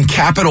building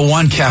Capital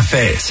One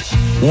cafes,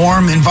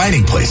 warm,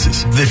 inviting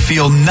places that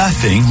feel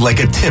nothing like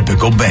a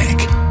typical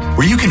bank,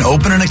 where you can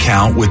open an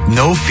account with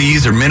no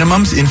fees or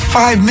minimums in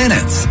 5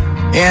 minutes.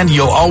 And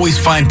you'll always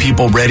find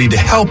people ready to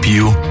help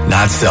you,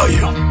 not sell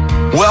you.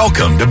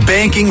 Welcome to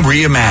Banking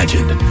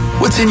Reimagined.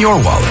 What's in your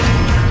wallet?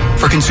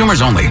 For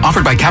consumers only.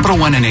 Offered by Capital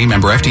One and a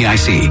member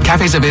FDIC.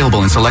 Cafes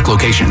available in select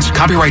locations.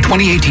 Copyright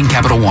 2018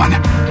 Capital One.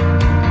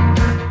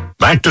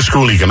 Back to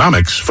school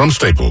economics from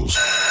Staples.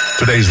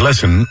 Today's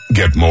lesson,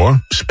 get more,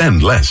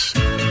 spend less.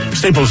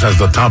 Staples has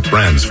the top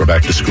brands for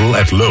back to school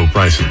at low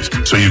prices,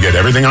 so you get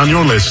everything on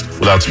your list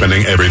without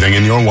spending everything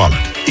in your wallet.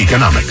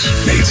 Economics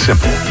made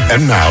simple.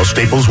 And now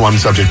Staples One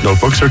subject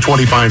notebooks are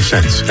 25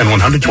 cents, and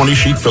 120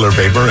 sheet filler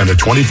paper and a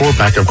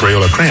 24-pack of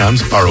Crayola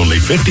crayons are only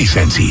 50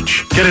 cents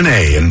each. Get an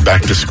A in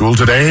back to school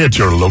today at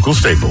your local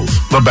Staples,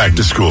 the back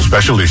to school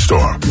specialty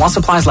store. While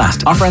supplies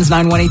last. Offer ends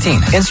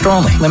 9/1/18. In-store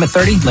only. Limit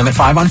 30, limit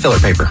 5 on filler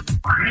paper.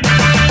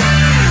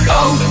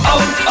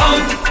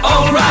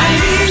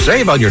 O'Reilly.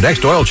 Save on your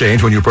next oil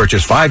change when you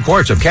purchase 5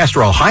 quarts of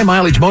Castrol high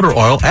mileage motor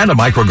oil and a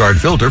MicroGuard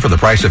filter for the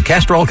price of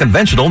Castrol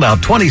Conventional, now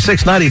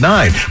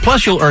 $26.99.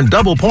 Plus, you'll earn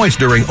double points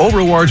during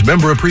O-Rewards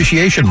Member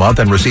Appreciation Month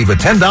and receive a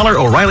 $10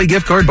 O'Reilly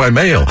gift card by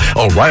mail.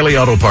 O'Reilly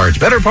Auto Parts,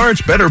 better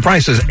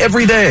prices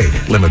every day.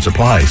 Limits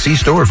apply. See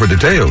store for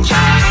details.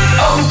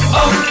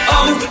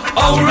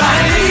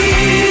 O'Reilly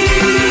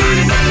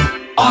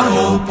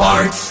Auto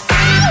Parts.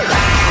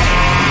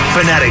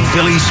 Fanatic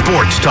Phillies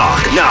Sports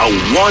Talk. Now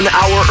 1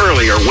 hour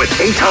earlier with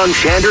Eitan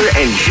Shander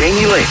and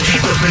Jamie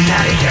Lynch. The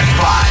Fanatic at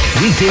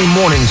 5. Weekday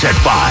mornings at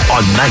 5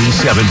 on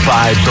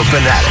 97.5 The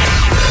Fanatic.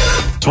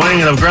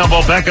 Swing and a ground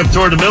ball back up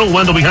toward the middle.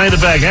 Wendell behind the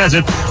bag has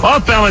it.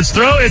 Off balance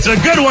throw. It's a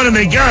good one, and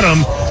they got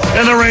him.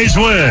 And the Rays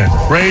win.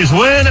 Rays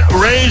win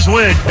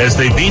as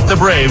they beat the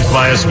Braves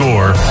by a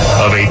score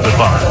of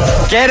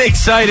 8-5. Get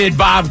excited,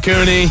 Bob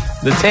Cooney.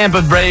 The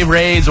Tampa Bay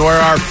Rays were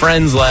our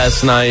friends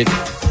last night.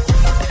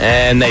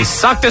 And they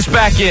sucked us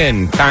back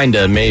in.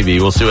 Kinda,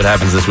 maybe. We'll see what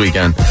happens this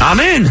weekend. I'm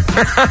in.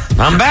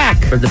 I'm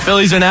back. But the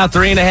Phillies are now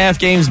 3.5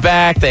 games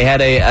back. They had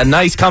a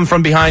nice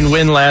come-from-behind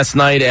win last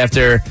night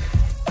after,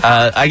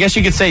 I guess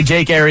you could say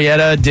Jake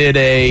Arrieta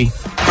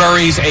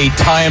buries a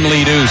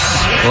timely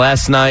deuce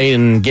last night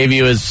and gave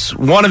you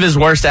one of his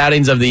worst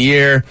outings of the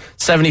year.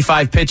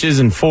 75 pitches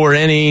in 4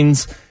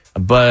 innings.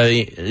 But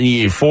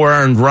 4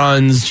 earned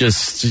runs.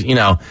 Just,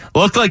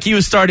 looked like he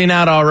was starting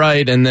out all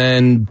right, and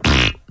then...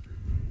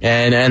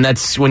 And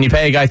that's when you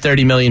pay a guy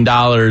 $30 million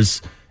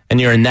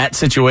and you're in that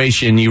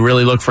situation, you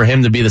really look for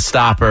him to be the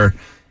stopper.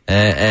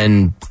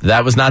 And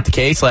that was not the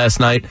case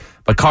last night.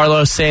 But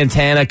Carlos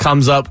Santana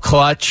comes up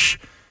clutch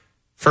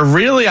for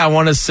really, I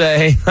want to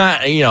say,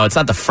 it's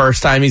not the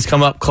first time he's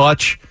come up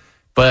clutch,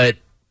 but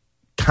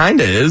kind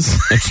of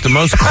is. It's the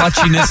most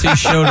clutchiness he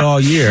showed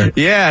all year.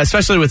 Yeah,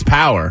 especially with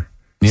power.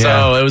 Yeah.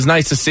 So it was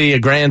nice to see a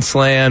grand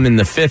slam in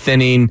the 5th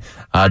inning,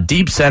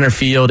 deep center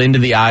field into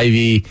the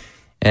ivy.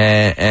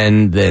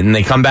 And then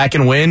they come back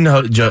and win.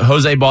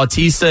 Jose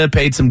Bautista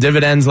paid some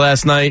dividends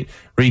last night,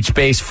 reached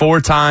base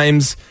 4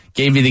 times,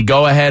 gave you the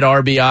go-ahead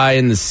RBI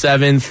in the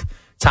 7th.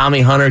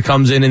 Tommy Hunter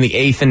comes in the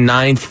 8th and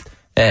 9th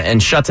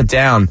and shuts it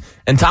down.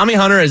 And Tommy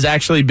Hunter has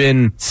actually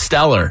been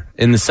stellar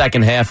in the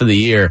second half of the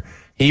year.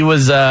 He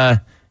was,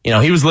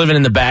 he was living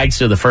in the bag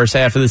still the first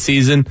half of the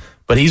season,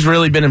 but he's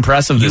really been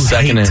impressive this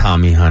second half.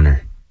 Tommy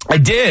Hunter. I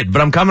did,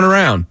 but I'm coming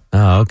around.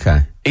 Oh,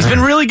 okay. He's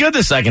been really good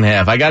this second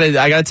half. I got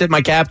to tip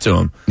my cap to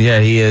him. Yeah,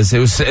 he is. It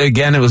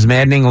was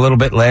maddening a little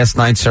bit last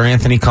night. Sir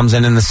Anthony comes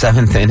in the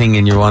 7th inning,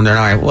 and you're wondering,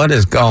 all right, what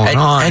is going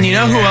on? And you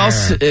know who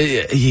else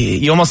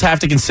you almost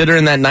have to consider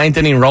in that 9th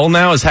inning role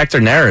now is Hector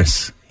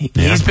Neris.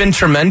 He's been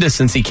tremendous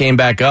since he came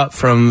back up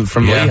from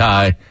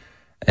Lehigh.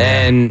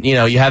 And,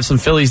 you have some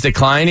Phillies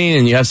declining,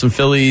 and you have some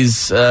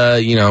Phillies,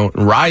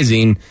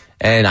 rising.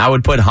 And I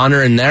would put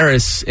Hunter and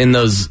Neris in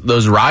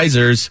those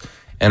risers,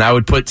 and I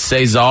would put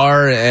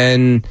Cesar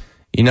and...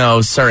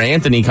 Sir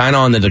Anthony kind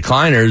of on the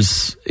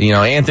decliners.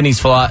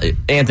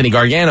 Anthony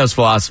Gargano's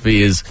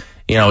philosophy is,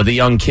 the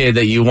young kid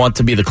that you want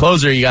to be the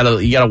closer, you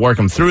gotta work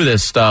him through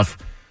this stuff.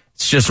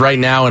 It's just right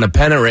now in a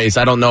pennant race,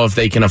 I don't know if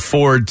they can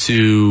afford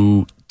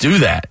to do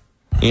that.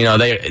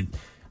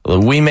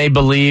 We may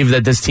believe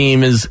that this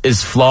team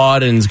is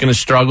flawed and is going to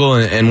struggle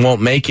and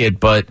won't make it,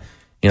 but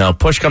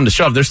push come to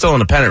shove, they're still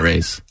in a pennant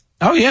race.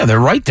 Oh yeah, they're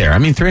right there. I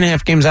mean,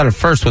 3.5 games out of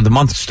first with a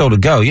month still to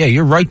go. Yeah,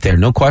 you're right there,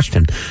 no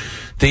question.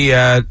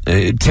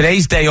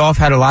 Today's day off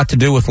had a lot to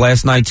do with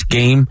last night's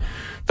game,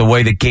 the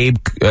way that Gabe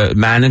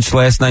managed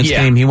last night's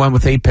game. He went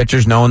with 8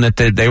 pitchers knowing that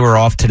they were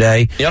off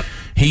today. Yep.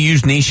 He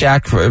used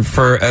Nishak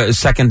for a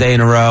second day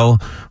in a row,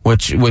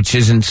 which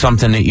isn't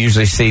something that you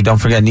usually see. Don't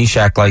forget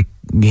Nishak,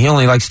 he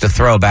only likes to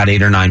throw about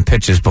 8 or 9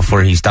 pitches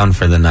before he's done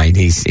for the night.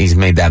 He's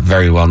made that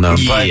very well known.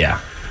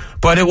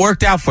 But it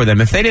worked out for them.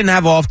 If they didn't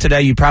have off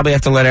today, you probably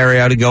have to let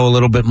Arrieta go a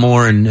little bit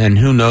more, and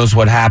who knows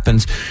what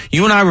happens.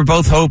 You and I were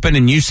both hoping,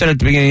 and you said at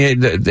the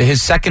beginning,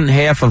 his second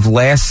half of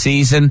last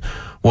season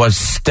was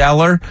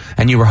stellar,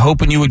 and you were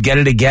hoping you would get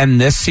it again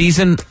this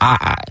season.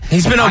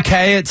 He's been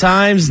okay at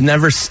times,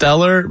 never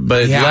stellar,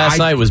 but last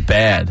night was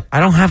bad.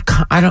 I don't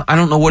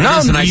know what it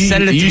is, and I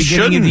said it at the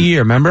beginning of the year,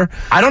 remember?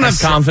 I don't have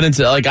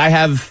confidence. I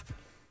have...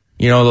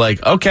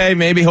 okay,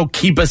 maybe he'll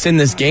keep us in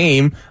this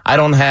game. I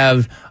don't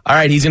have, all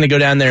right, he's going to go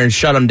down there and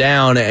shut him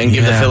down and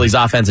give the Phillies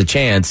offense a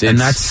chance. And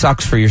that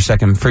sucks for your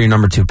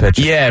number 2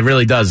 pitcher. Yeah, it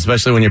really does,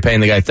 especially when you're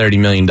paying the guy $30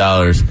 million.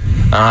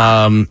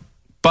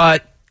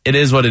 But it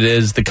is what it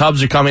is. The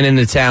Cubs are coming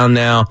into town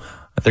now.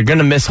 They're going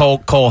to miss Cole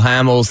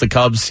Hamels. The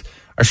Cubs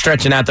are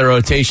stretching out their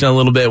rotation a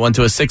little bit, went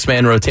to a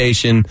 6-man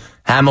rotation.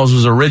 Hamels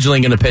was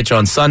originally going to pitch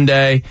on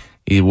Sunday.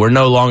 We're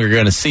no longer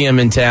going to see him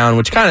in town,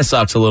 which kind of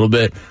sucks a little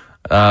bit.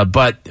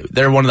 But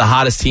they're one of the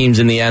hottest teams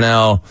in the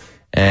NL,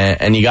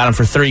 and you got them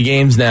for 3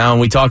 games now,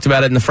 and we talked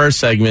about it in the first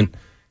segment.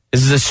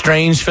 This is a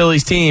strange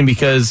Phillies team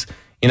because,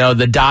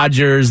 the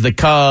Dodgers, the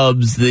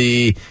Cubs,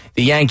 the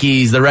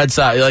Yankees, the Red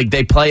Sox, like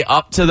they play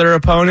up to their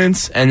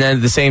opponents, and then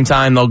at the same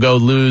time they'll go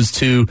lose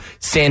to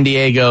San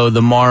Diego,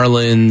 the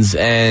Marlins,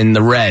 and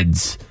the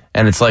Reds.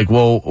 And it's like,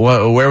 well,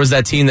 where was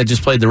that team that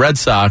just played the Red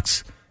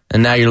Sox,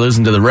 and now you're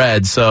losing to the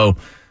Reds? So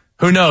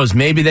who knows?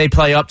 Maybe they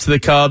play up to the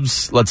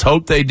Cubs. Let's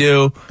hope they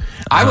do.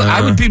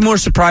 I would be more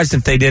surprised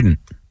if they didn't.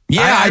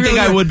 Yeah, I think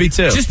I would be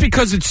too. Just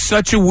because it's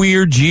such a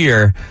weird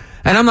year.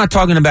 And I'm not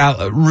talking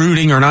about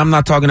rooting, or I'm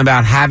not talking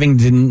about having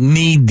to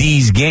need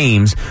these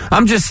games.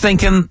 I'm just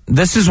thinking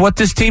this is what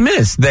this team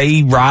is.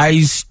 They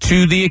rise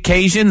to the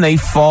occasion. They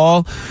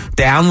fall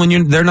down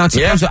when they're not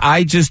supposed to.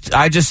 I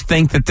just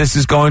think that this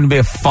is going to be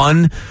a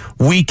fun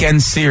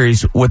weekend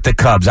series with the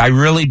Cubs. I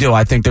really do.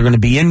 I think they're going to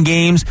be in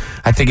games.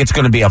 I think it's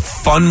going to be a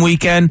fun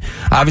weekend.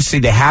 Obviously,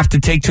 they have to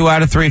take 2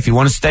 out of 3 if you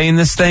want to stay in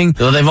this thing.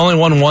 Well, they've only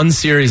won 1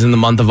 series in the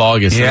month of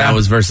August, and that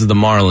was versus the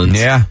Marlins.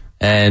 Yeah.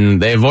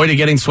 And they avoided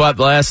getting swept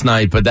last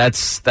night, but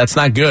that's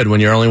not good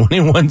when you're only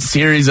winning 1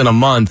 series in a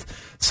month.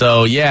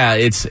 So, yeah,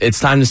 it's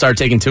time to start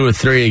taking 2 or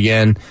 3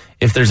 again,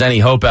 if there's any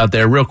hope out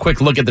there. Real quick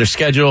look at their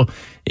schedule.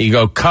 You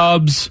go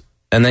Cubs,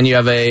 and then you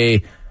have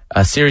a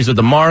series with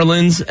the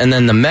Marlins, and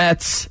then the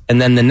Mets, and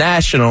then the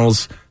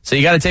Nationals. So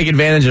you got to take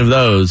advantage of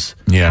those.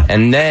 Yeah.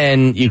 And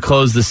then you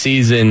close the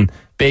season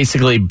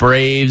basically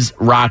Braves,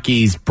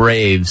 Rockies,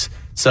 Braves.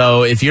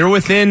 So if you're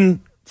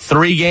within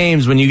 3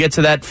 games when you get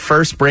to that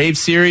first Braves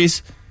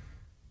series,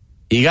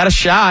 you got a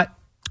shot.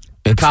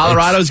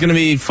 Colorado's going to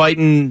be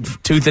fighting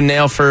tooth and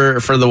nail for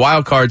the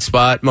wild card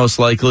spot, most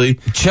likely.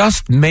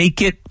 Just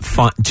make it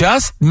fun.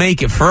 Just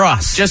make it for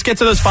us. Just get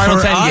to those final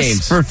 10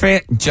 games.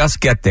 Just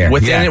get there.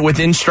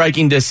 Within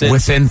striking distance.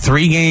 Within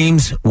 3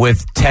 games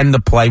with 10 to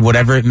play,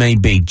 whatever it may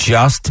be.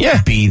 Just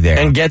be there.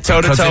 And get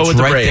toe-to-toe with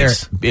the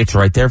Braves. It's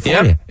right there for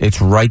you.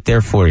 It's right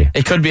there for you.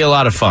 It could be a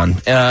lot of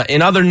fun.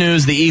 In other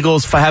news, the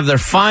Eagles have their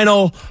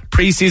final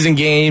preseason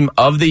game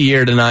of the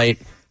year tonight.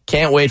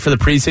 Can't wait for the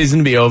preseason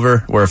to be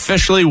over. We're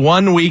officially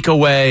 1 week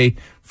away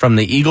from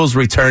the Eagles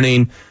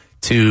returning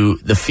to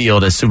the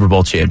field as Super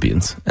Bowl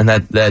champions. And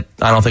that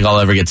I don't think I'll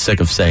ever get sick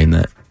of saying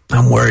that.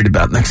 I'm worried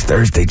about next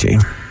Thursday, Gene.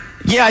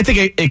 Yeah, I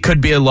think it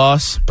could be a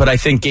loss, but I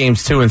think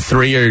games 2 and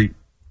 3 are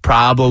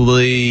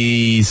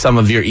probably some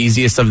of your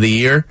easiest of the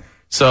year.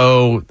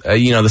 So,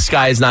 the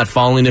sky is not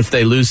falling if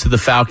they lose to the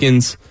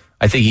Falcons.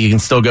 I think you can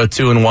still go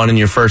 2-1 in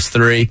your first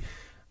 3.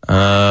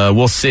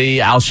 We'll see.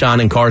 Alshon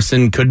and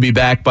Carson could be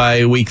back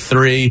by week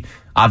 3.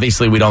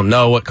 Obviously, we don't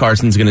know what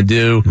Carson's going to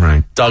do.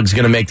 Right. Doug's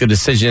going to make the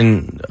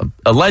decision.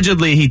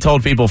 Allegedly, he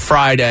told people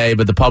Friday,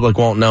 but the public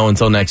won't know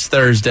until next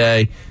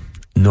Thursday.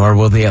 Nor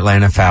will the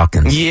Atlanta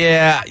Falcons.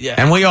 Yeah.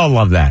 And we all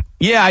love that.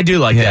 Yeah, I do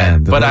like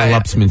that. But I do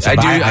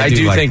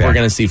like think that. we're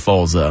going to see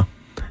Foles, though.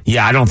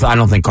 Yeah, I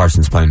don't think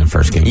Carson's playing the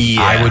first game.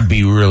 Yeah. I would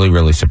be really,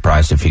 really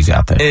surprised if he's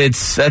out there.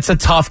 That's a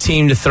tough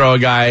team to throw a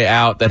guy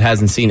out that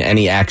hasn't seen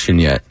any action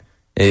yet.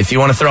 If you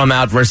want to throw him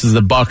out versus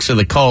the Bucs or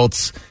the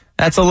Colts,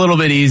 that's a little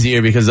bit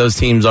easier because those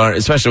teams aren't,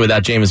 especially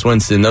without Jameis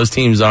Winston, those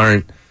teams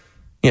aren't,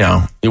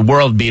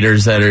 world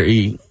beaters that are,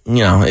 you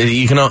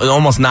can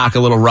almost knock a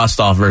little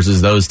rust off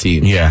versus those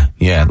teams. Yeah.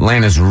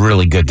 Atlanta's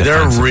really good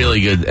defensively. They're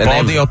really good. And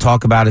Baldy will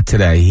talk about it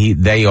today.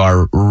 They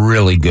are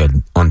really good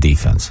on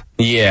defense.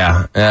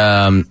 Yeah.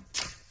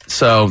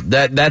 So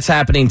that's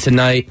happening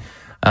tonight.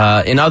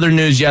 In other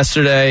news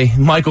yesterday,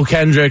 Michael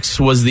Kendricks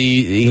was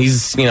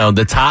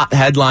the top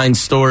headline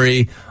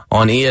story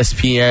on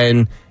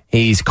ESPN.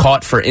 He's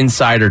caught for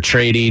insider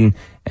trading,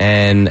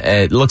 and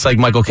it looks like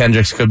Michael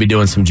Kendricks could be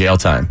doing some jail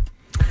time.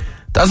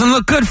 Doesn't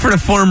look good for the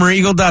former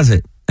Eagle, does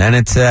it? And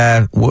it's,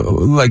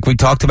 like we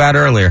talked about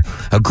earlier,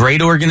 a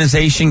great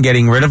organization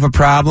getting rid of a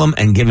problem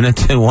and giving it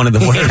to one of the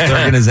worst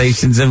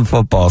organizations in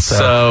football.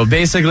 So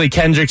basically,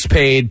 Kendricks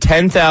paid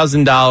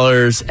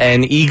 $10,000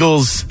 and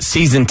Eagles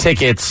season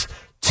tickets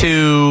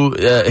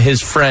to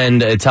his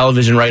friend, a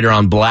television writer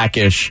on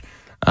Blackish.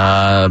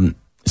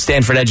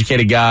 Stanford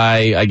educated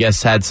guy, I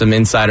guess, had some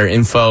insider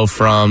info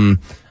from,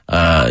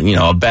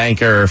 a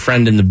banker or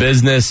friend in the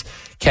business.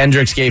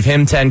 Kendricks gave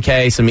him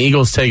 $10K, some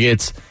Eagles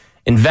tickets,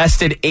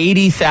 invested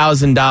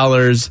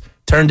 $80,000,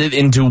 turned it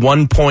into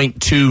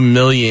 $1.2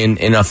 million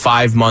in a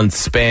 5-month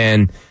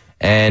span.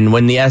 And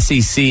when the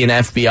SEC and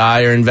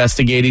FBI are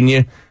investigating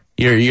you,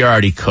 you're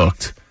already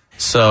cooked.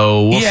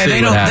 So we'll see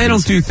what happens. They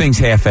don't do things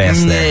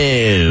half-assed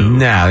there.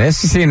 No, the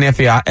SEC and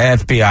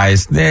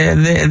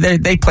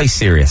FBI they play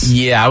serious.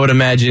 Yeah, I would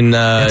imagine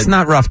it's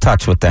not rough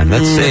touch with them.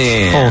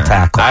 It's full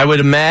tackle. I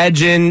would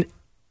imagine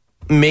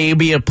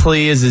maybe a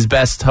plea is his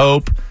best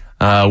hope.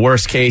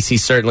 Worst case,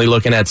 he's certainly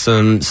looking at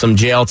some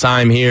jail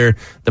time here.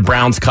 The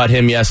Browns cut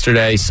him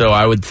yesterday, so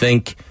I would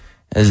think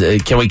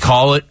Can we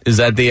call it? Is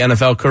that the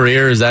NFL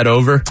career? Is that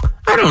over?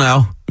 I don't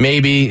know.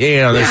 Maybe.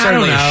 There's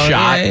certainly a shot.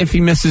 Yeah, if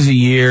he misses a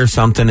year or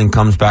something and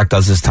comes back,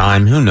 does his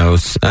time, who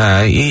knows?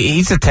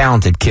 He's a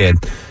talented kid.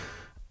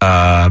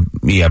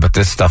 But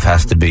this stuff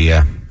has to be,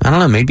 I don't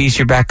know, maybe he's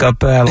your backup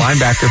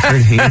linebacker for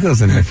the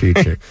Eagles in the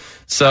future.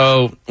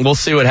 So we'll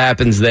see what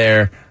happens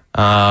there.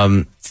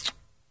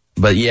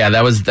 But yeah,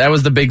 that was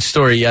the big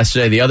story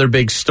yesterday. The other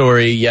big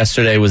story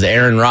yesterday was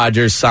Aaron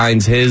Rodgers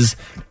signs his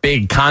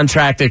big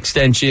contract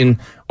extension.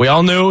 We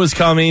all knew it was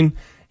coming.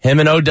 Him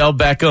and Odell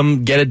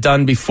Beckham get it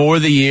done before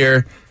the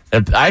year.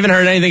 I haven't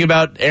heard anything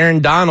about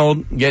Aaron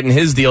Donald getting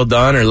his deal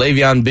done, or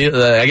Le'Veon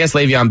Bell. I guess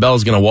Le'Veon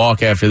Bell's going to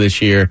walk after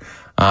this year.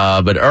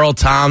 But Earl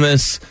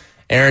Thomas,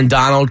 Aaron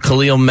Donald,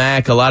 Khalil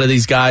Mack, a lot of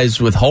these guys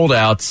with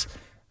holdouts.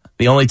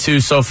 The only two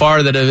so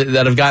far that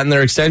have gotten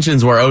their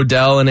extensions were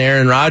Odell and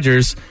Aaron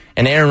Rodgers.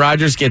 And Aaron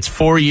Rodgers gets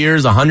 4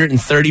 years,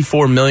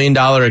 $134 million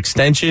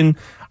extension,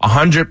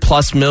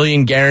 $100+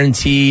 million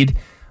guaranteed.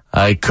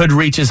 It could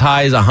reach as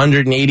high as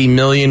 $180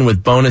 million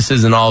with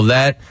bonuses and all of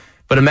that.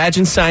 But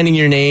imagine signing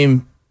your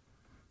name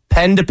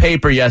pen to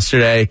paper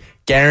yesterday,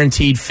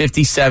 guaranteed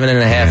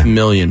 $57.5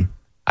 million.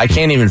 I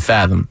can't even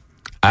fathom.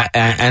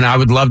 And I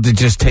would love to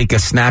just take a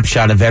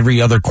snapshot of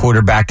every other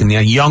quarterback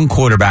young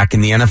quarterback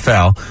in the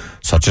NFL,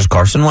 such as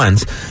Carson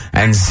Wentz,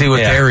 and see what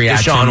their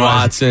reaction Deshaun was.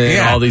 Watson,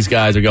 all these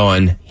guys are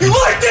going, You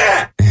like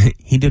that?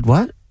 He did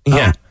what?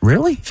 Yeah. Oh,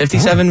 really?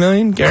 $57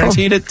 million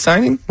guaranteed at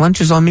signing?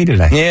 Lunch is on me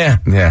today.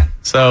 Yeah.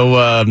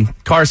 So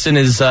Carson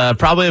is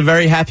probably a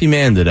very happy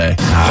man today.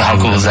 How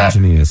cool is that?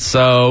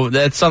 So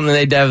that's something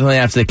they definitely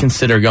have to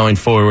consider going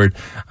forward.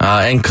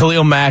 And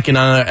Khalil Mack in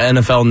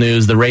NFL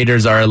news, the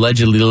Raiders are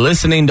allegedly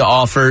listening to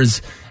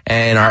offers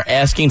and are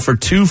asking for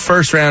 2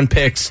 first-round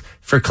picks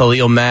for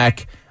Khalil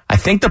Mack. I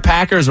think the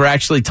Packers were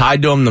actually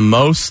tied to him the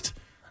most.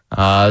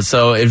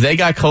 So if they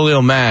got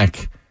Khalil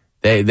Mack,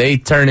 They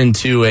turn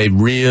into a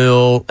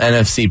real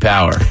NFC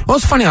power. Well,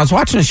 it's funny. I was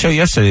watching a show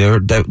yesterday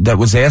that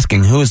was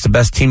asking who is the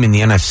best team in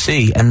the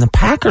NFC, and the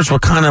Packers were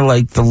kind of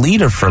like the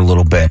leader for a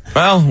little bit.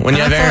 Well, when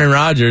you have Aaron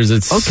Rodgers,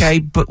 it's... Okay,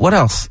 but what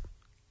else?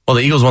 Well,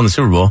 the Eagles won the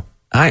Super Bowl.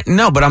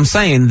 No, but I'm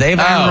saying they've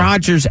Aaron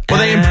Rodgers. Well,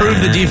 they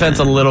improved the defense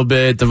a little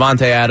bit.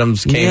 Devontae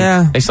Adams came.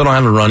 Yeah. They still don't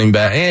have a running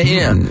back.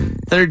 Yeah.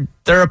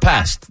 They're a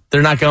pest.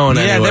 They're not going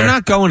anywhere. Yeah, they're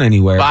not going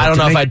anywhere. But I don't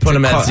know if I'd put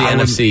them as the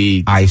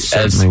NFC. I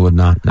certainly would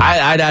not. No.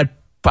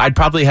 I'd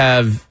probably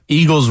have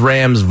Eagles,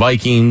 Rams,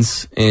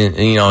 Vikings,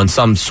 in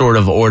some sort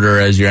of order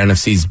as your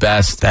NFC's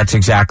best. That's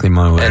exactly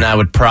my way. And I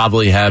would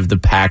probably have the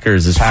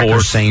Packers as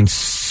fourth.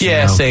 Saints.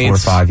 Yeah,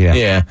 Saints. 4 or 5, yeah.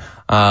 Yeah.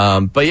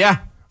 But yeah,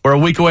 we're a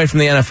week away from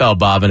the NFL,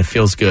 Bob, and it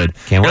feels good.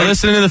 You're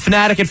listening to the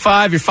Fanatic at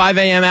 5. Your 5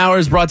 a.m. hour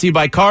is brought to you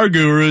by Car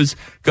Gurus.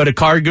 Go to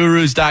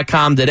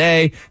cargurus.com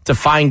today to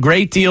find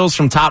great deals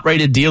from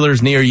top-rated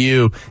dealers near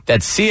you.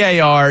 That's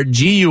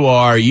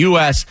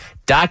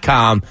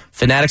CARGURUS.com.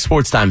 Fanatic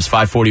Sports Times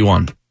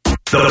 541.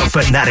 The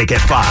Fanatic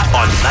at 5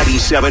 on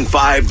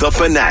 97.5 The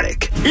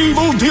Fanatic.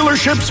 Evil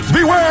dealerships,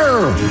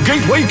 beware!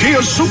 Gateway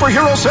Kia's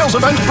superhero sales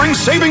event brings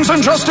savings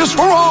and justice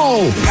for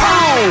all.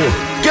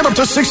 Pow! Get up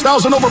to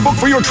 $6,000 overbook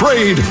for your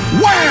trade.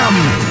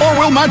 Wham! Or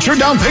we'll match your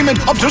down payment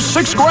up to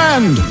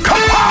 $6,000.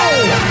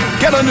 Kapow!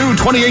 Get a new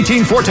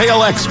 2018 Forte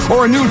LX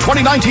or a new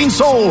 2019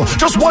 Soul.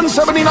 Just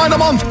 $179 a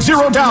month.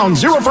 0 down,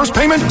 0 first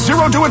payment,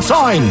 0 do it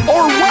sign.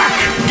 Or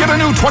whack! Get a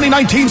new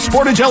 2019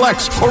 Sportage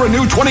LX or a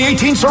new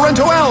 2018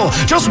 Sorrento L.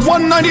 Just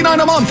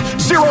 $199 a month.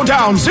 0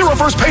 down, 0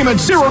 first payment,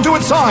 0 do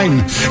it sign.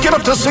 Get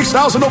up to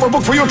 $6,000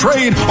 overbook for your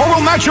trade or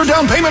we'll match your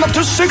down payment up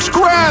to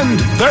 $6,000.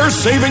 There's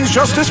savings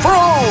justice for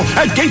all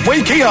at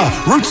Gateway Kia,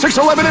 Route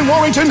 611 in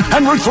Warrington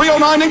and Route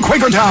 309 in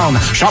Quakertown.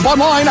 Shop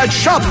online at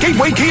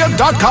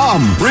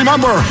shopgatewaykia.com.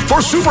 Remember, for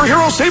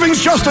superhero savings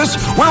justice,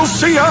 we'll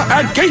see ya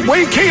at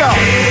Gateway Kia.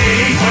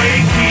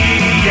 Gateway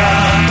Kia,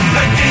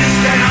 the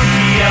discount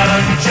Kia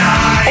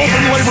giant.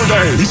 Open Labor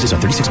Day. Leases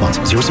are 36 months,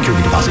 0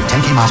 security deposit,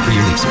 10K miles per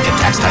year lease. Get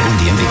tax, title, and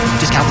DMV.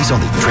 Discount lease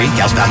only. Trade,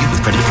 gas value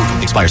with credit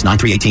approval. Expires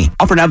 9/3/18.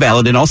 Offer not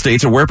valid in all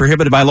states or where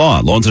prohibited by law.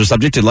 Loans are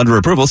subject to lender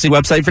approval. See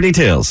website for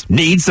details.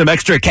 Need some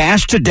extra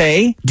cash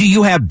today? Do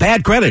you have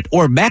bad credit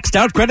or maxed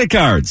out credit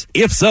cards?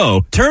 If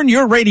so, turn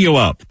your radio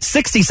up.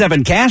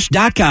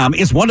 67cash.com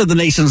is one of the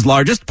nation's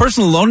largest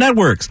personal loan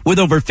networks with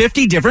over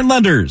 50 different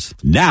lenders.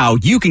 Now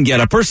you can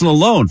get a personal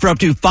loan for up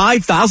to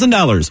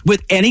 $5,000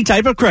 with any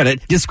type of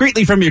credit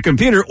discreetly from your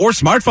computer or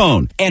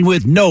smartphone and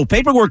with no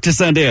paperwork to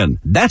send in.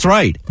 That's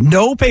right,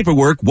 no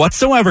paperwork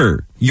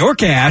whatsoever. Your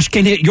cash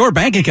can hit your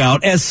bank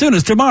account as soon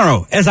as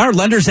tomorrow, as our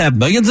lenders have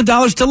millions of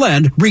dollars to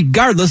lend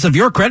regardless of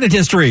your credit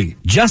history.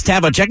 Just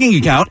have a checking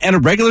account and a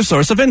regular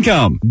source of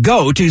income.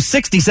 Go to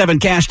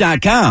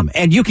 67cash.com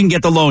and you can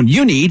get the loan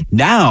you need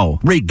now,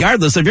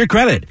 regardless of your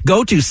credit.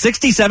 Go to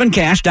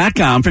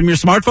 67cash.com from your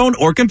smartphone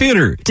or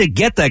computer to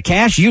get the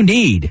cash you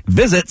need.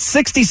 Visit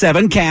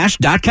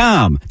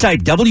 67cash.com. Type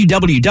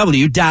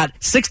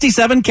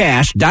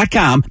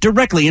www.67cash.com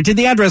directly into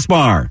the address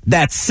bar.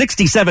 That's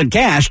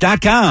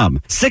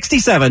 67cash.com.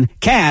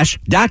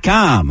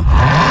 67cash.com.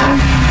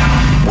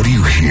 What do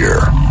you hear?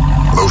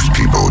 Most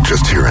people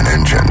just hear an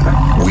engine.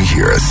 We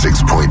hear a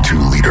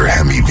 6.2-liter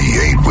Hemi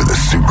V8 with a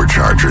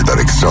supercharger that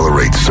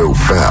accelerates so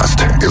fast,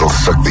 it'll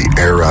suck the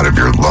air out of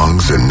your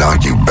lungs and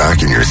knock you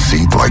back in your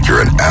seat like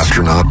you're an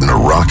astronaut in a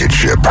rocket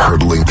ship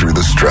hurtling through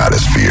the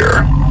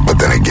stratosphere. But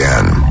then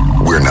again,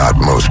 we're not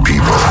most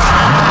people.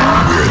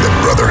 We're the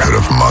Brotherhood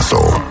of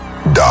Muscle.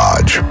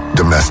 Dodge.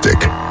 Domestic,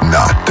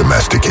 not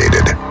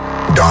domesticated.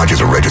 Dodge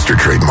is a registered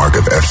trademark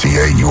of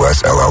FCA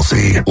US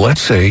LLC.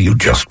 Let's say you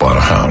just bought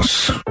a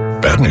house.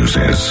 Bad news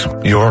is,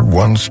 you're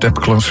one step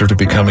closer to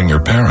becoming your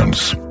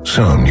parents.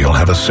 Soon you'll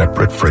have a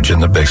separate fridge in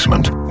the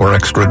basement where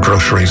extra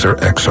groceries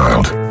are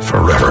exiled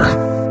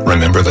forever.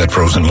 Remember that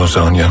frozen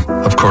lasagna?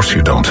 Of course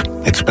you don't.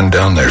 It's been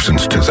down there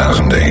since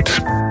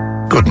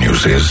 2008. Good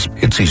news is,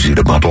 it's easy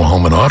to bundle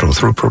home and auto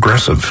through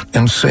Progressive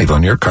and save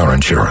on your car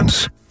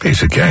insurance.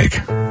 Piece of cake.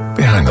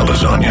 Behind the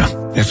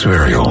lasagna. It's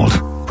very old.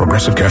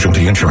 Progressive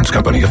Casualty Insurance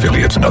Company,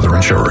 affiliates, and other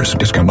insurers.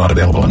 Discount not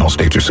available in all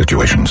states or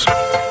situations.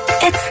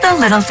 It's the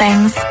little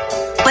things.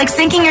 Like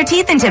sinking your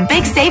teeth into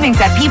big savings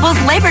at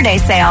People's Labor Day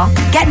sale.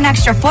 Get an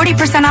extra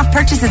 40% off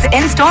purchases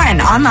in-store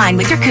and online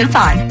with your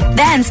coupon.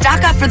 Then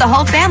stock up for the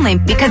whole family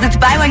because it's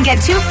buy one,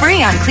 get two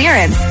free on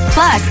clearance.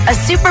 Plus, a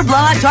super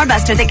blowout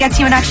doorbuster that gets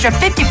you an extra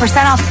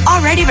 50% off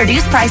already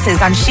reduced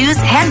prices on shoes,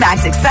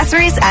 handbags,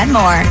 accessories, and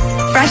more.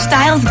 Fresh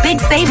styles, big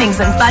savings,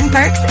 and fun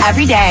perks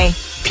every day.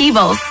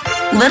 Peebles.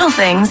 Little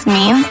things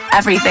mean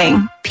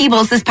everything.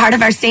 Peebles is part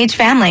of our Sage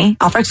family.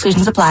 Offer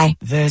exclusions apply.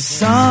 There's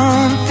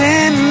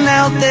something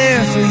out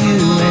there for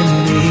you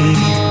and me.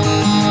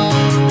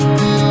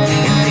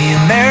 And the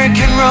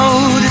American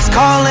road is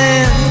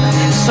calling.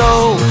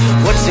 So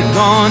what's it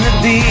gonna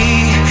be?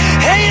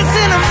 Hey, it's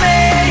an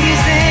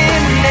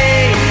amazing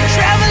day.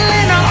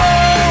 Traveling our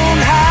own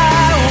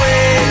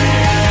highway.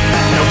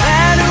 No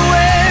matter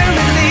where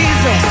it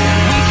leads us,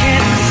 we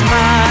can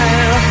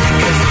smile.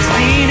 'Cause it's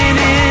leaning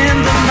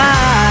in the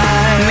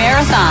mind.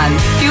 Marathon,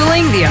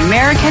 fueling the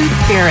American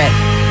spirit.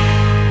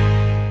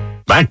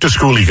 Back to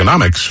school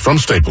economics from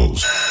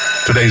Staples.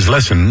 Today's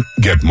lesson,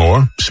 get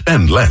more,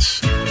 spend less.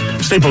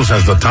 Staples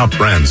has the top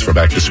brands for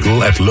back to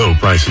school at low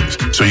prices,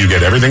 so you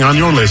get everything on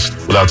your list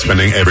without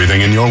spending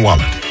everything in your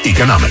wallet.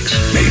 Economics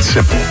made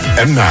simple.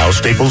 And now,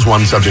 Staples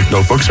one-subject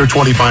notebooks are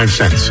 25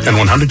 cents, and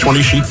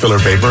 120 sheet filler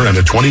paper and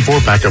a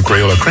 24-pack of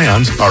Crayola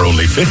crayons are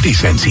only 50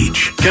 cents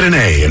each. Get an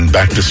A in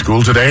back to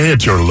school today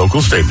at your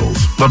local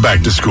Staples, the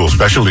back to school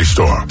specialty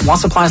store. While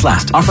supplies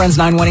last. Offer ends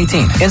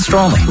 9/1/18. In-store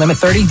only. Limit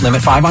 30,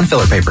 limit 5 on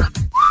filler paper.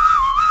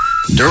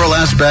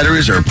 Duralast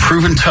batteries are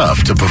proven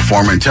tough to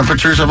perform in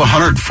temperatures of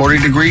 140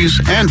 degrees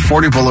and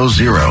 40 below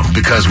zero,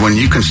 because when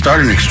you can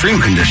start in extreme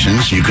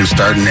conditions, you can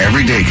start in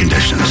everyday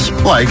conditions,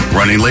 like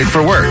running late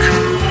for work,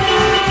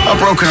 a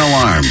broken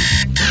alarm,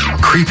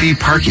 creepy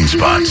parking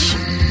spots.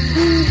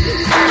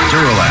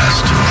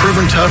 Duralast,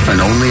 proven tough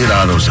and only at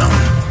AutoZone.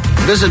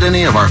 Visit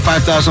any of our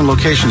 5,000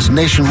 locations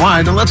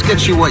nationwide and let's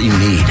get you what you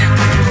need.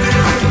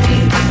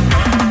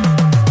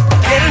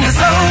 Get in the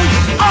zone,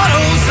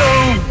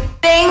 AutoZone.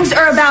 Things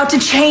are about to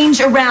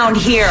change around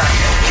here.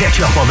 Catch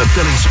up on the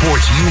Philly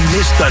sports you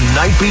missed the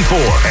night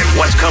before and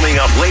what's coming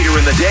up later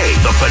in the day.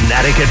 The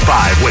Fanatic at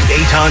 5 with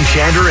Eitan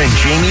Shander and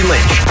Jamie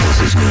Lynch.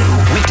 This is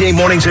new. Weekday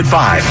mornings at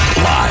 5,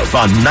 live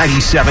on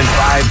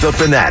 97.5 The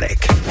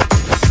Fanatic.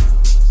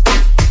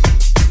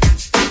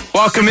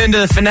 Welcome into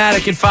the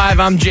Fanatic at 5.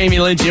 I'm Jamie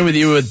Lynch in with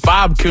you with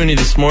Bob Cooney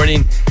this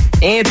morning.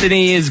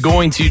 Anthony is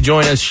going to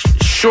join us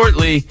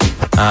shortly,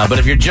 but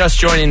if you're just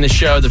joining the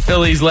show, the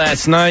Phillies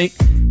last night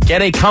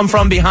get a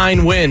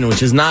come-from-behind win,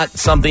 which is not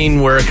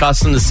something we're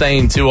accustomed to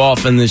saying too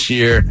often this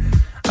year.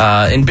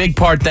 In big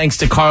part thanks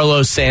to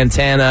Carlos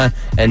Santana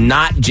and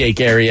not Jake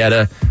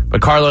Arrieta,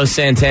 but Carlos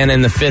Santana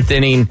in the fifth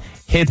inning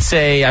hits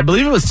I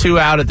believe it was 2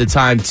 out at the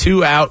time,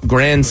 2-out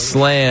grand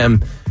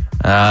slam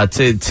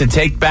to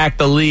take back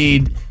the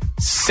lead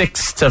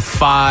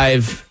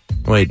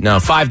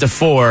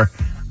 5-4.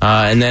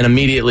 And then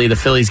immediately the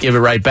Phillies give it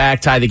right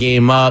back, tie the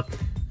game up.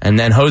 And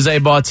then Jose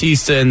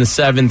Bautista in the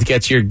 7th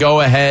gets your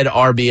go-ahead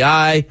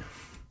RBI.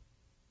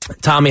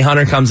 Tommy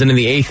Hunter comes in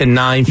the 8th and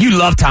 9th. You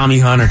love Tommy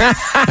Hunter.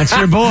 That's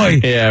your boy.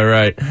 Yeah,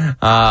 right.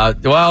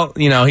 Well,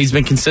 he's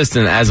been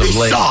consistent as of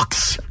late. He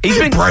sucks. He's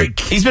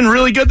been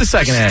really good the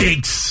second half.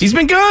 Stinks. He's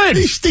been good.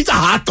 He's a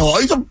hot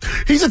dog.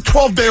 He's a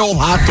 12-day-old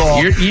hot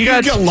dog. You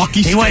get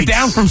lucky. He went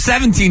down from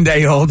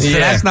 17-day-olds, so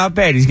that's not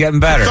bad. He's getting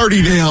better.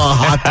 30-day-old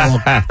hot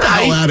dog. Get the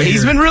hell out of here.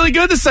 He's been really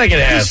good the second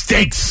half. He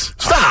stinks.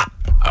 Stop.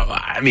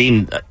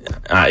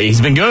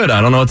 He's been good.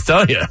 I don't know what to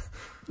tell you.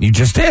 You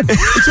just did.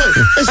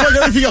 It's like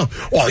everything else.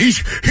 Oh,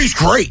 he's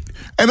great.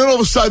 And then all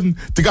of a sudden,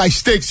 the guy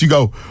stinks. You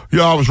go,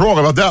 yeah, I was wrong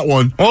about that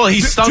one. Well, he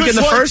stunk in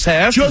the first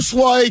half. Just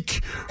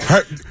like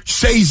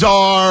Cesar,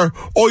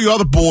 all you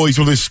other boys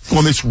on this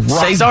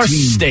Cesar team.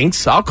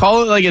 Stinks. I'll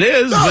call it like it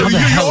is. How the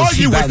hell was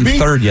he batting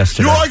third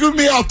yesterday? You argue with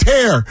me,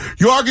 Altair.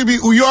 You argue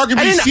with me, I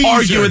didn't Caesar.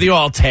 argue with you,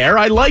 Altair.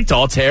 I liked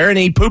Altair, and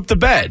he pooped the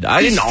bed.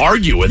 I didn't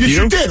argue with you. Yes,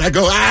 you did. I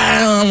go,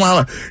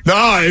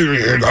 no,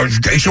 it was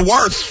Jason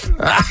Worth.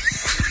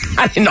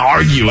 I didn't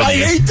argue with you.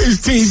 I hate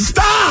this team.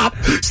 Stop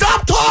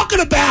talking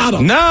about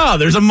them. No,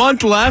 there's a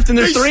month left, and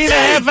they're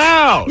 3.5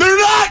 out. They're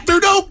not. They're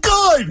no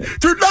good.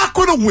 They're not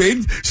going to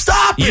win.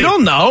 Stop it. You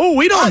don't know.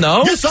 We don't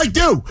know. Yes, I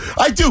do.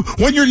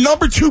 When your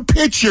number 2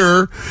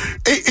 pitcher,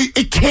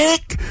 it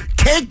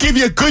can't give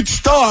you a good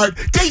start.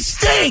 They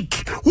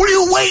stink. What are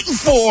you waiting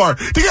for?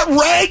 They got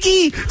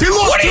raggy. They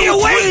lost. What are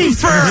you waiting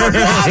for?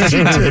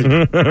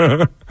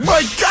 Washington.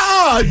 My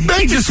God.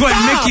 He just went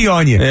Mickey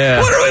on you. Yeah.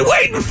 What are we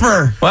waiting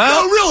for?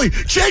 Well, no, really.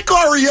 Jake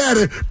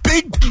Arrieta,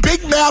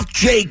 big mouth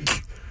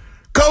Jake,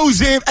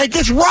 goes in and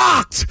gets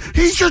rocked.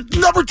 He's your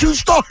number 2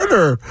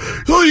 starter.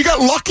 So you got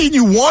lucky and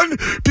you won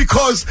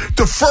because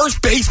the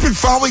first baseman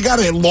finally got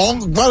a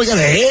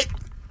hit.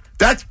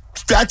 That's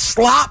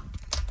slop.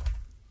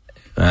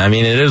 I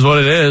mean, it is what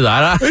it is.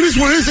 It is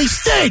what it is. They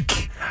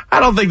stink. I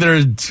don't think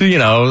they're,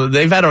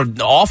 they've had an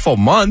awful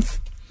month.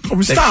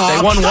 Stop.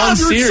 They won one You're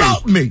series.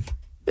 Insulting me.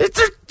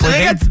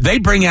 They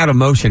bring out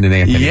emotion in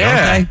Anthony,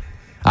 don't they?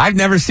 I've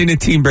never seen a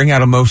team bring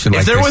out emotion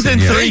like this. If they're within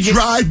 3 games, they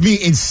drive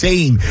me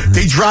insane.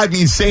 They drive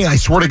me insane. I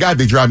swear to God,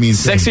 they drive me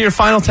insane. 6 of your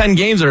final 10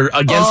 games are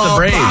against the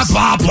Braves.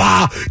 Blah,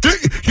 blah, blah.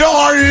 You know how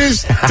hard it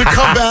is to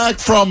come back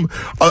from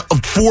a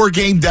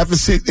 4-game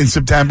deficit in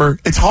September?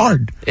 It's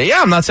hard.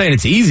 Yeah, I'm not saying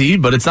it's easy,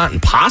 but it's not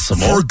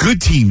impossible. For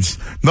good teams,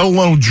 let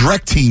alone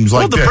direct teams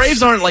like the this.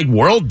 Braves aren't like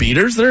world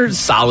beaters. They're a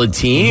solid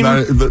team.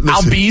 Listen.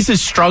 Albies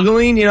is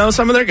struggling.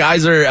 Some of their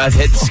guys have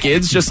hit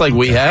skids just like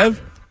we have.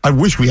 I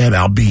wish we had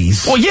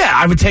Albies. Well, yeah,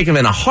 I would take him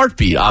in a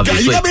heartbeat,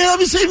 obviously. You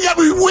got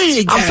me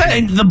winning. I'm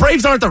saying the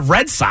Braves aren't the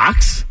Red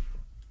Sox.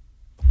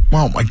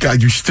 Oh my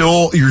God, you're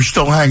still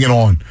hanging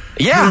on.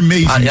 Yeah, you're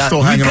amazing. You're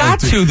still hanging on. You got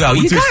to though.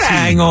 You got to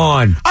hang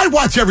on. I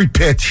watch every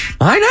pitch.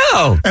 I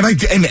know,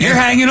 and you're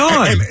hanging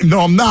on. No,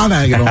 I'm not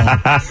hanging on.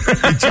 I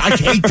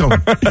hate them.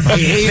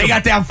 They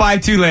got down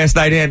 5-2 last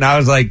night, and I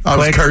was like, I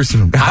was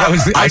cursing them. I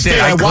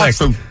watched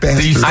them.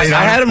 I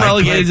had them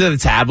relegated to the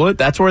tablet.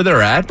 That's where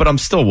they're at, but I'm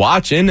still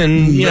watching,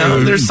 and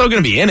they're still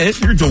going to be in it.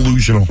 You're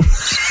delusional.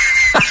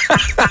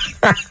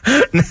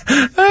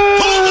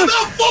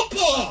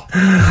 Football.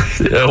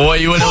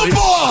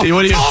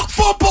 Talk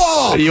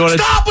football.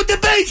 Stop with the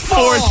baseball.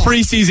 4th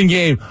preseason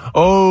game.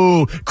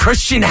 Oh,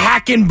 Christian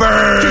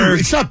Hackenberg. Dude,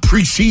 it's not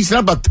preseason.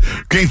 How about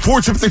game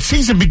 4? The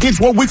season begins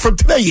 1 week from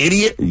today,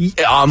 idiot.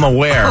 Yeah, I'm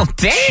aware. Oh,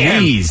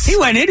 damn. Jeez. He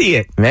went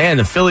idiot. Man,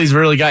 the Phillies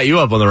really got you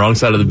up on the wrong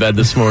side of the bed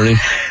this morning.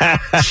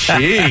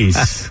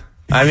 Jeez.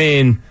 I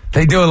mean,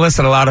 they do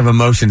elicit a lot of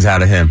emotions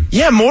out of him.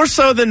 Yeah, more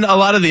so than a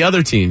lot of the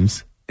other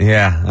teams.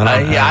 Yeah.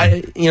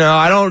 I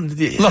don't...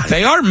 Look,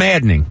 they are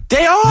maddening.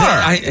 They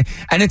are.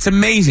 And it's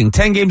amazing.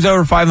 10 games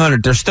over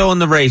 500. They're still in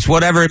the race,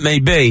 whatever it may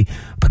be.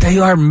 But they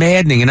are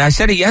maddening. And I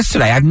said it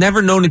yesterday. I've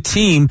never known a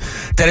team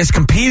that has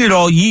competed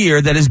all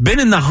year, that has been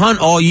in the hunt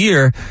all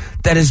year,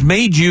 that has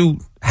made you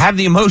have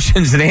the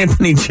emotions that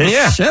Anthony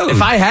just showed.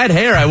 If I had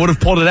hair, I would have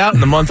pulled it out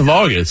in the month of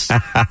August.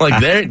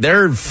 Like,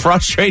 they're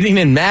frustrating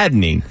and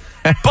maddening.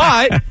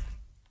 But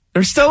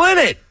they're still in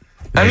it.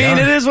 I mean,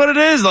 it is what it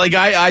is. Like,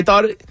 I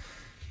thought...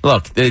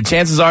 Look, the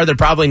chances are they're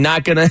probably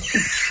not going to...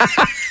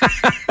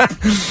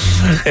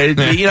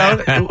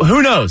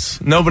 who knows?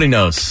 Nobody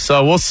knows.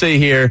 So we'll see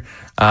here.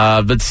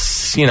 But,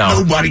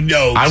 Nobody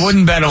knows. I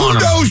wouldn't bet on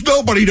them. Who knows?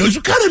 Nobody knows.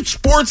 What kind of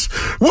sports...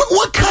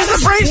 What kind of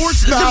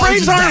sports the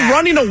Braves aren't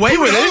running away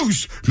with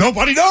it.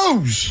 Nobody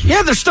knows.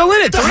 Yeah, they're still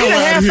in it.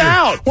 3.5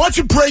 out. Why don't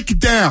you break it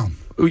down?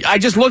 I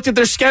just looked at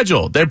their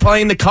schedule. They're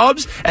playing the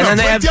Cubs, and then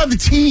they have down the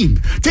team.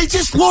 They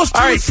just lost.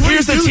 All right,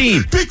 here's the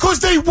team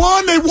because they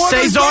won. They won.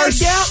 Cesar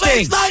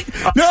stinks. Last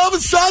night. Now all of a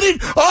sudden,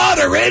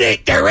 they're in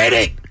it.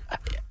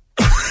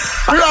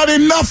 They're not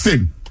in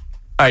nothing.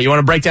 All right, you want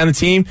to break down the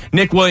team?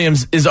 Nick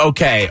Williams is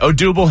okay.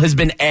 Odubel has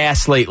been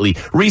ass lately.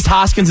 Rhys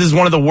Hoskins is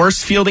one of the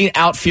worst fielding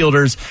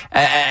outfielders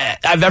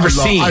I've ever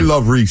seen. I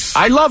love Rhys.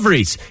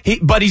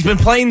 But he's been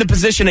playing the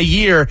position a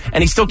year,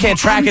 and he still can't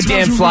track a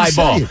damn fly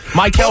ball.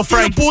 Michael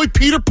Franco. Boy,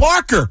 Peter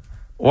Parker.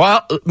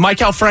 Well,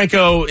 Michael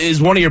Franco is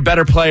one of your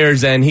better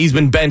players, and he's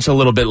been benched a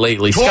little bit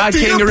lately. Scott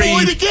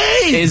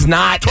Kingery is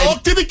not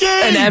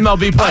an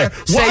MLB player.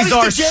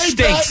 Cesar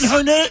stinks.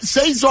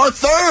 Cesar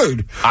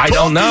third. I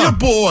don't know. Your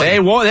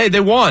boy. They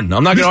won.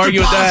 I'm not going to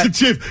argue with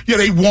that. Yeah,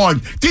 they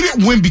won. They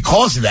didn't win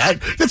because of that.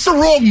 That's the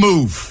wrong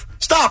move.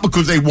 Stop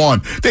because they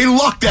won. They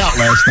lucked out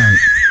last night.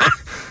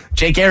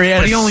 Jake Arrieta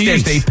But he only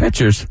used 8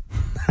 pitchers.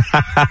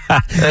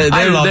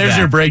 There's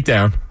your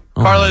breakdown.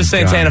 Carlos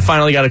Santana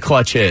finally got a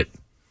clutch hit.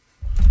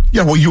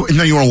 Yeah, well, you want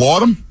to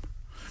laud him?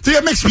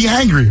 That makes me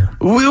angrier.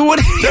 What do you laud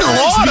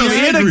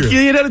him?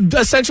 He had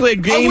essentially a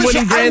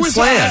game-winning grand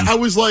slam. I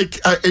was like,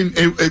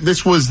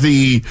 this was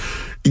the,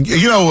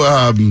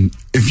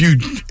 if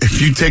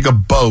you take a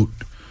boat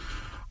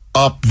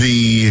up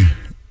the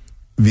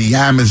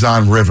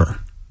Amazon River,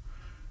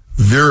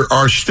 there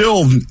are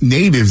still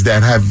natives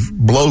that have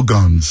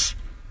blowguns.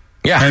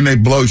 Yeah, and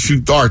they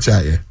shoot darts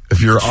at you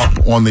if you're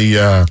up on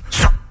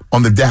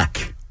the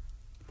deck.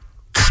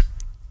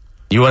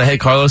 You want to hit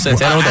Carlos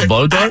Santana with a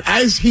blow dart?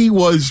 As he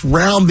was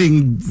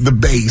rounding the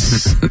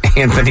base,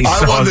 Anthony I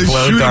saw wanted a to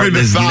blow shoot dart him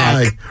in his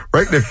thigh, neck.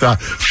 right in the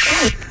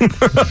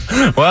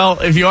thigh. Well,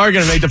 if you are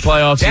going to make the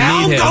playoffs,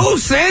 Down you need him.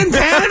 goes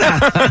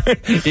Santana.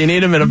 You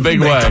need him in a big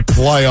way. The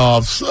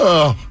playoffs.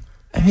 Oh.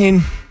 I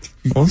mean,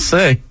 we'll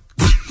see.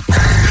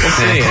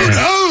 Who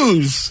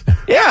knows?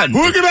 Yeah.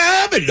 Who's going to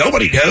have it?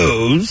 Nobody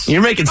knows.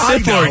 You're making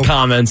Sith Lord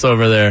comments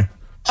over there.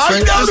 I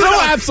know There's no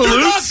they're absolutes.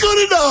 not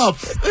good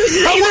enough.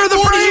 Neither are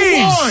the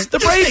Braves. The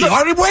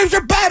Braves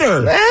are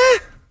better.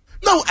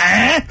 The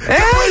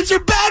Braves are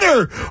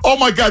better. Oh,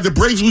 my God. The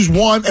Braves lose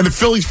one, and the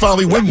Phillies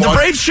finally win one. The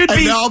Braves should and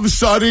be. now all of a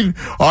sudden,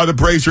 the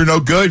Braves are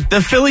no good.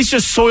 The Phillies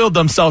just soiled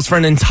themselves for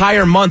an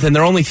entire month, and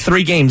they're only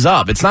 3 games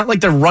up. It's not like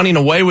they're running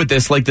away with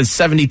this like the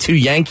 72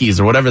 Yankees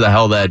or whatever the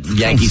hell that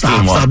Yankees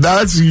team was. Stop. Now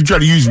that's you try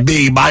to use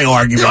me, my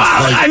argument.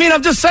 I mean,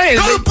 I'm just saying.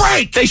 Go to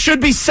break. They should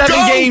be 7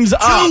 games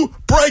up.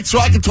 Break so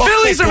I can talk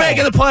Phillies football. are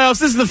making the playoffs.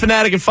 This is the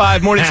Fanatic at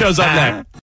 5. Morning show's up next.